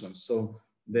solutions. So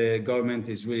the government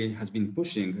has been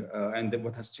pushing, and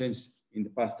what has changed in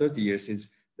the past 30 years is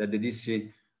that the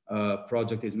DC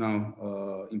project is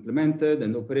now implemented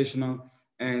and operational,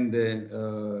 and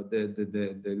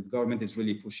the government is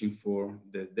really pushing for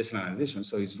the desalinization.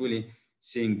 So it's really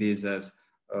seeing this as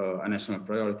a national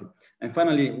priority. And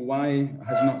finally, why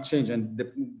has not changed? And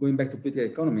going back to political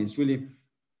economy, it's really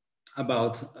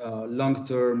about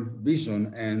long-term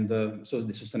vision and so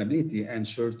the sustainability and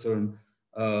short-term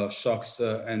shocks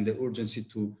and the urgency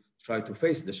to try to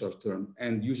face the short term.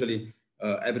 And usually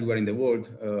everywhere in the world,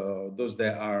 those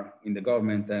that are in the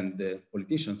government and the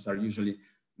politicians are usually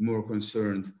more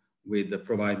concerned with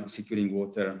securing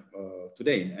water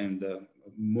today and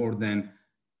more than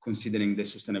considering the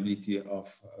sustainability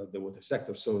of the water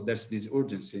sector. So there's this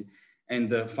urgency.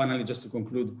 And finally, just to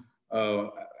conclude,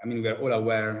 I mean, we are all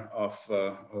aware of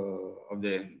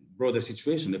the broader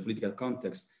situation, the political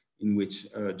context in which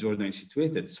Jordan is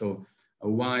situated. So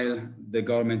while the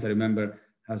government, I remember,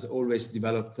 has always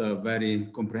developed very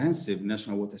comprehensive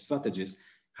national water strategies,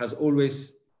 has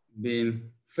always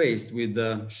been faced with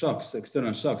shocks,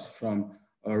 external shocks from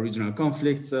regional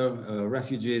conflicts,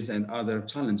 refugees, and other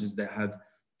challenges they had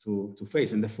to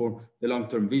face. And therefore, the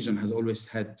long-term vision has always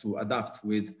had to adapt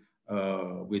with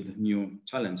new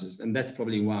challenges. And that's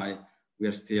probably why we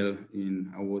are still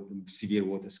in a severe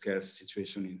water scarce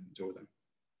situation in Jordan.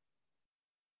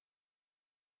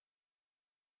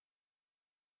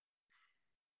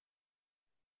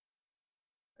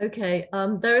 Okay,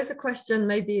 there is a question,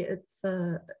 maybe it's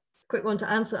a quick one to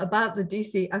answer, about the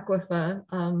DC aquifer,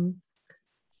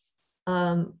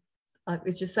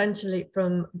 which is essentially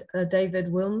from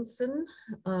David Wilmson.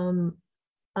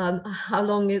 How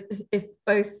long, if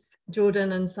both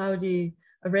Jordan and Saudi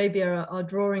Arabia are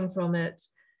drawing from it,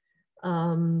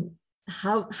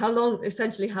 how long,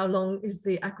 essentially, how long is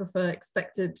the aquifer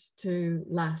expected to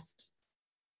last?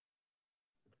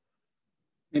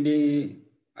 Maybe,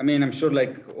 I mean, I'm sure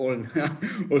like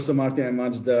also Martin and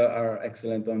Majd are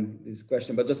excellent on this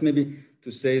question, but just maybe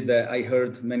to say that I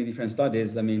heard many different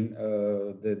studies. I mean,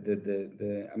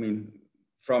 I mean,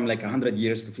 from like 100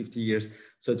 years to 50 years.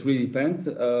 So it really depends.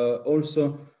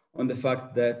 Also on the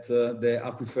fact that the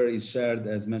aquifer is shared,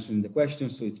 as mentioned in the question,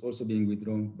 so it's also being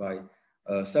withdrawn by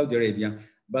Saudi Arabia.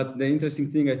 But the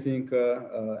interesting thing, I think,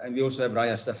 and we also have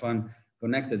Raya Stefan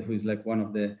connected, who is like one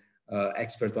of the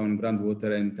experts on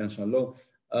groundwater and international law.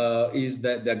 is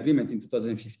that the agreement in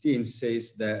 2015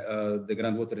 says that the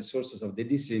groundwater resources of the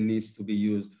DC needs to be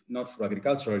used not for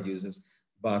agricultural uses,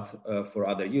 but for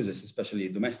other uses, especially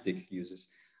domestic uses.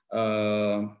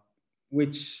 So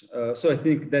I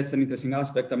think that's an interesting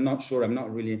aspect. I'm not sure, I'm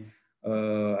not really,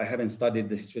 I haven't studied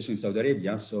the situation in Saudi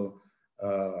Arabia, so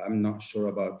I'm not sure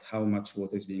about how much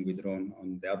water is being withdrawn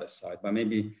on the other side, but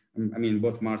maybe, I mean,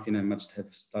 both Martin and Majd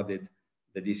have studied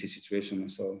the DC situation,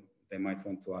 so they might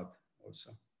want to add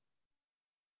also.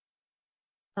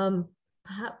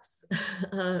 Perhaps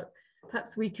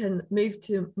we can move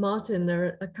to Martin. There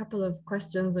are a couple of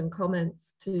questions and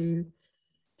comments to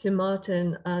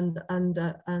Martin,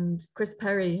 and Chris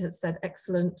Perry has said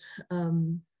excellent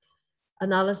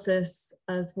analysis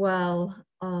as well.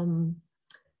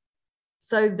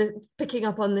 So picking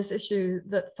up on this issue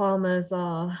that farmers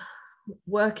are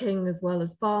working as well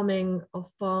as farming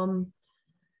off farm,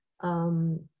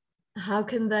 how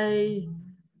can they,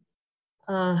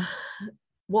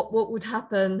 what would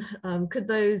happen? Could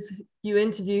those you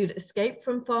interviewed escape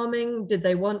from farming? Did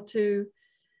they want to?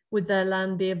 Would their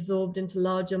land be absorbed into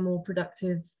larger, more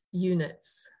productive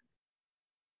units?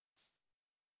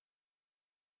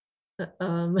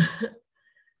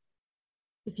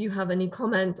 If you have any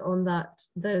comment on that.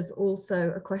 There's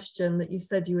also a question that you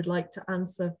said you would like to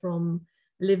answer from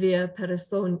Livia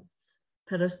Perosino,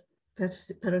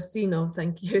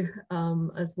 thank you,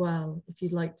 as well, if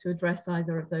you'd like to address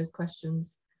either of those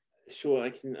questions. Sure, I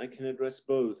can address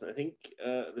both. I think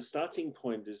the starting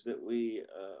point is that we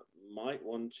might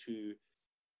want to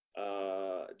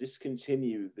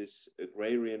discontinue this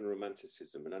agrarian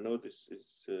romanticism. And I know this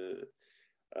is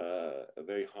a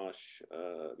very harsh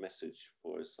message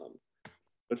for some,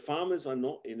 but farmers are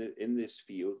not in this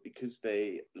field because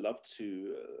they love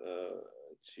to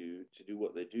do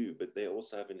what they do, but they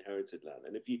also have inherited land.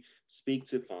 And if you speak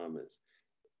to farmers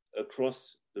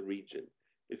across the region,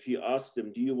 if you ask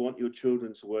them, do you want your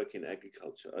children to work in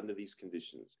agriculture under these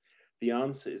conditions? The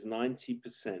answer is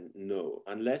 90% no,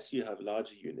 unless you have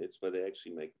larger units where they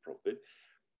actually make profit.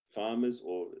 Farmers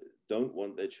don't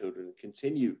want their children to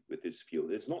continue with this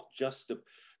field. It's not just a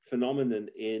phenomenon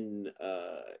in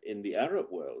the Arab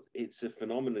world. It's a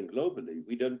phenomenon globally.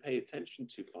 We don't pay attention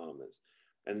to farmers.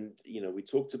 And, you know, we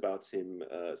talked about him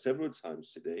several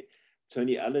times today.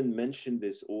 Tony Allen mentioned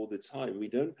this all the time. We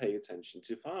don't pay attention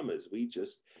to farmers. We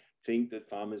just think that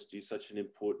farmers do such an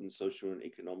important social and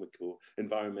economical,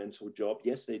 environmental job.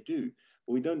 Yes, they do,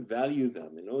 but we don't value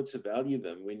them. In order to value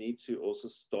them, we need to also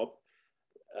stop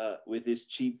with this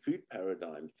cheap food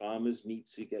paradigm. Farmers need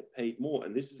to get paid more.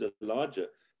 And this is a larger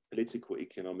political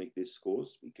economic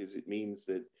discourse, because it means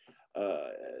that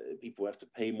people have to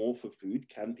pay more for food.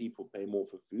 Can people pay more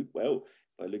for food? Well,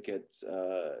 if I look at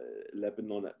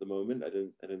Lebanon at the moment, I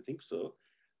don't think so,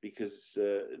 because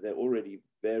they're already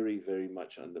very, very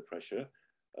much under pressure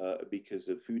because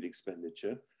of food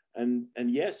expenditure. And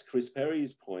yes, Chris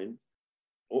Perry's point,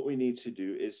 what we need to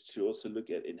do is to also look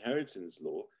at inheritance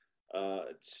law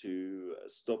to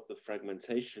stop the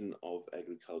fragmentation of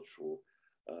agricultural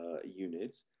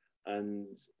units,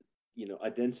 and, you know,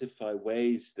 identify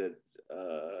ways that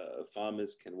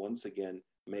farmers can once again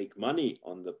make money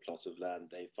on the plot of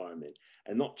land they farm in,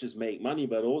 and not just make money,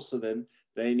 but also then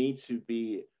they need to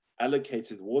be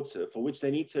allocated water for which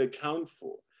they need to account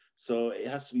for. So it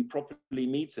has to be properly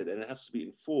metered, and it has to be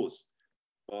enforced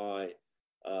by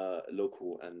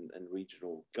local and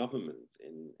regional government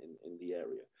in the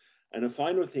area. And a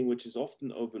final thing, which is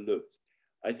often overlooked,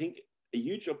 I think a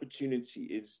huge opportunity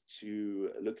is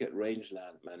to look at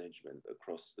rangeland management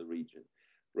across the region.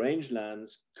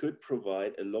 Rangelands could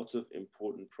provide a lot of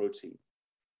important protein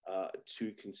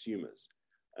to consumers.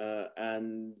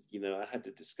 And, you know, I had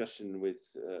a discussion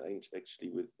with, actually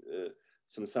with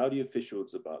some Saudi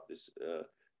officials about this a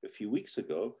few weeks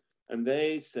ago. And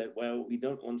they said, well, we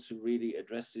don't want to really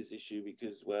address this issue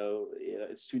because, well, yeah,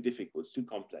 it's too difficult, it's too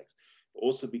complex.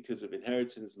 Also because of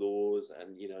inheritance laws,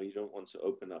 and, you know, you don't want to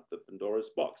open up the Pandora's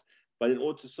box. But in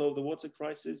order to solve the water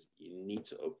crisis, you need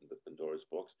to open the Pandora's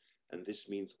box. And this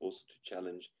means also to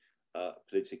challenge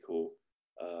political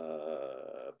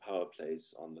power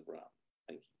plays on the ground.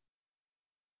 Thank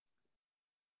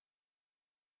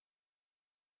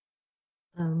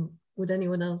you. Would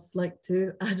anyone else like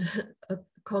to add a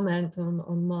comment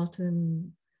on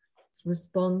Martin's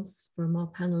response from our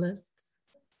panelists?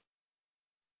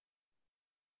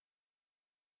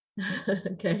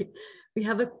 Okay, we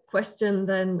have a question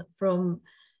then from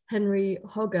Henry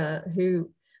Hogger,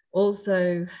 who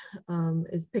also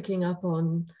is picking up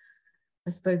on,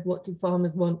 I suppose, what do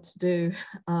farmers want to do?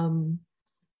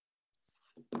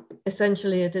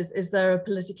 essentially it is there a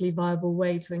politically viable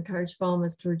way to encourage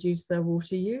farmers to reduce their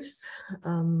water use?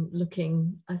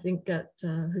 Looking, I think, at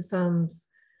Hussam's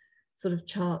sort of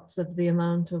charts of the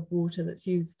amount of water that's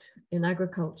used in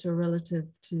agriculture relative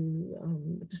to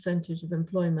the percentage of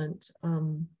employment.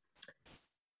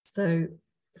 So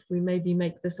if we maybe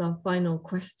make this our final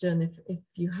question, if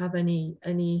you have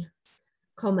any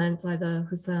comments, either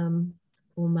Hussam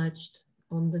or Majd,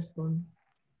 on this one.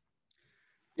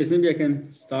 Yes, maybe I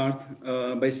can start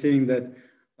by saying that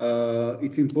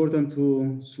it's important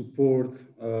to support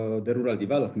the rural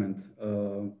development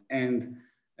and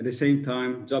at the same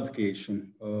time job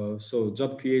creation. So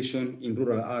job creation in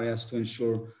rural areas to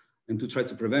ensure and to try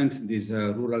to prevent this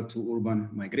rural to urban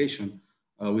migration,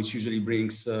 which usually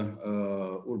brings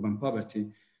urban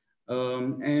poverty.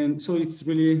 And so it's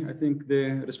really, I think,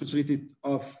 the responsibility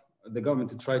of the government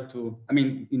to try to, I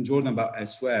mean, in Jordan, but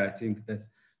elsewhere, I think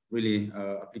that's really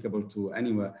applicable to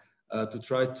anywhere, to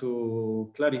try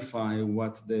to clarify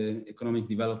what the economic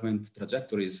development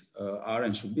trajectories are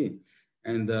and should be.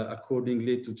 And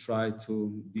accordingly to try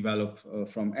to develop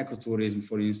from ecotourism,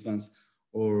 for instance,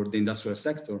 or the industrial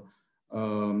sector,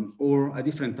 or a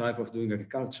different type of doing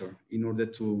agriculture in order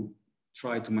to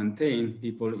try to maintain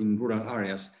people in rural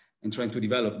areas and trying to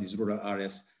develop these rural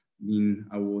areas in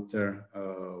a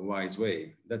water-wise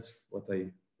way. That's what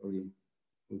I really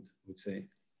would say.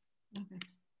 Okay.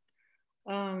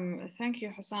 Thank you,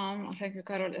 Hussam, and thank you,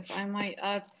 Carol. If I might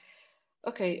add,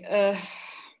 okay,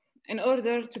 in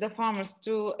order to the farmers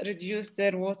to reduce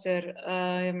their water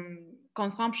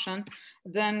consumption,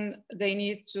 then they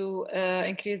need to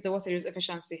increase the water use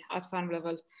efficiency at farm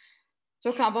level.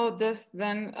 Talking about this,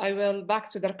 then I will back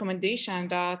to the recommendation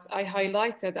that I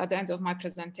highlighted at the end of my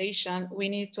presentation. We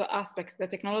need to aspect the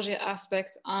technology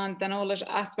aspect and the knowledge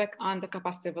aspect and the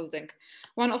capacity building.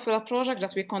 One of the projects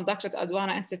that we conducted at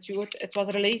Wana Institute, it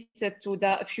was related to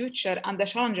the future and the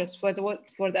challenges for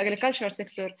the agriculture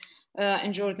sector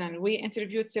in Jordan. We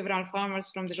interviewed several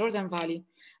farmers from the Jordan Valley,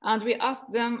 and we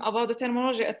asked them about the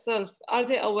terminology itself. Are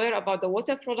they aware about the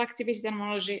water productivity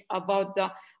terminology, about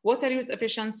the water use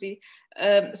efficiency?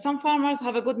 Some farmers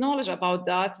have a good knowledge about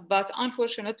that, but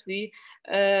unfortunately,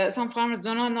 some farmers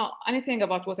do not know anything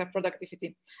about water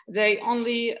productivity. They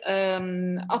only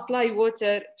apply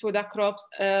water to the crops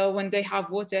when they have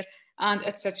water, and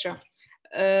etc.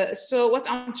 So what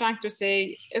I'm trying to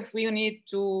say, if we need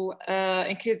to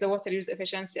increase the water use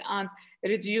efficiency and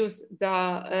reduce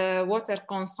the water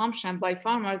consumption by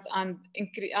farmers and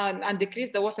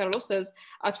decrease the water losses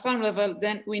at farm level,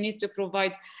 then we need to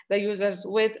provide the users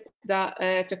with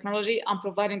the technology, and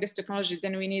providing this technology,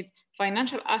 then we need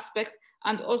financial aspects,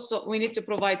 and also we need to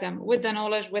provide them with the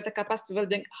knowledge, with the capacity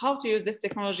building, how to use this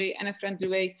technology in a friendly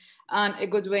way and a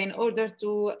good way in order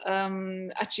to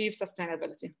achieve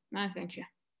sustainability. Thank you.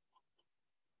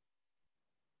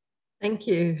 Thank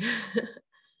you.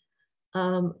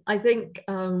 I think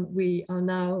we are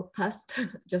now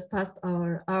just past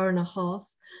our hour and a half.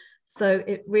 So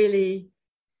it really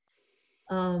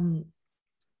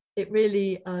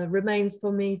remains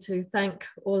for me to thank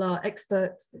all our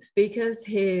expert speakers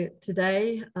here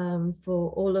today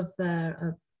for all of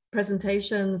their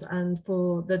presentations and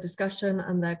for the discussion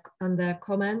and their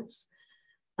comments,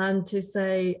 and to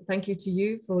say thank you to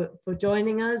you for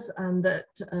joining us, and that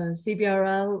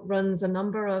CBRL runs a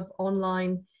number of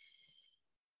online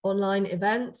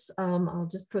events. I'll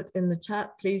just put in the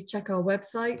chat, please check our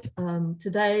website.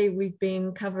 Today we've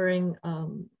been covering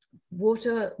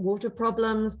water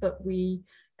problems, but we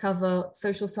cover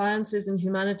social sciences and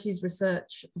humanities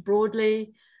research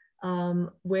broadly,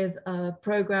 with a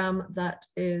program that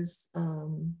is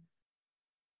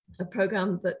a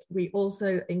program that we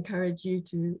also encourage you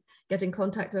to get in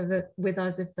contact with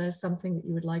us if there's something that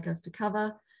you would like us to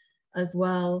cover as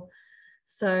well.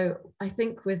 So I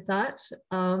think with that,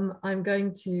 I'm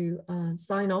going to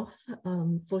sign off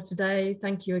for today.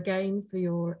 Thank you again for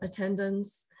your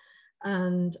attendance.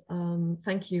 And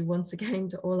thank you once again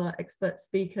to all our expert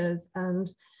speakers.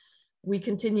 And we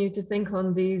continue to think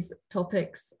on these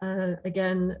topics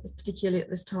again, particularly at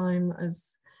this time, as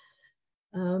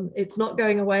it's not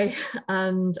going away,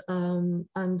 and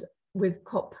with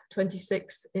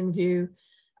COP26 in view.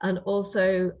 And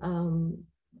also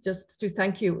just to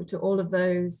thank you to all of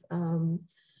those,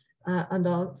 and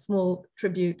our small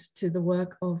tribute to the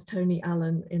work of Tony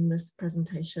Allen in this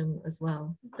presentation as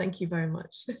well. Thank you very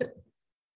much.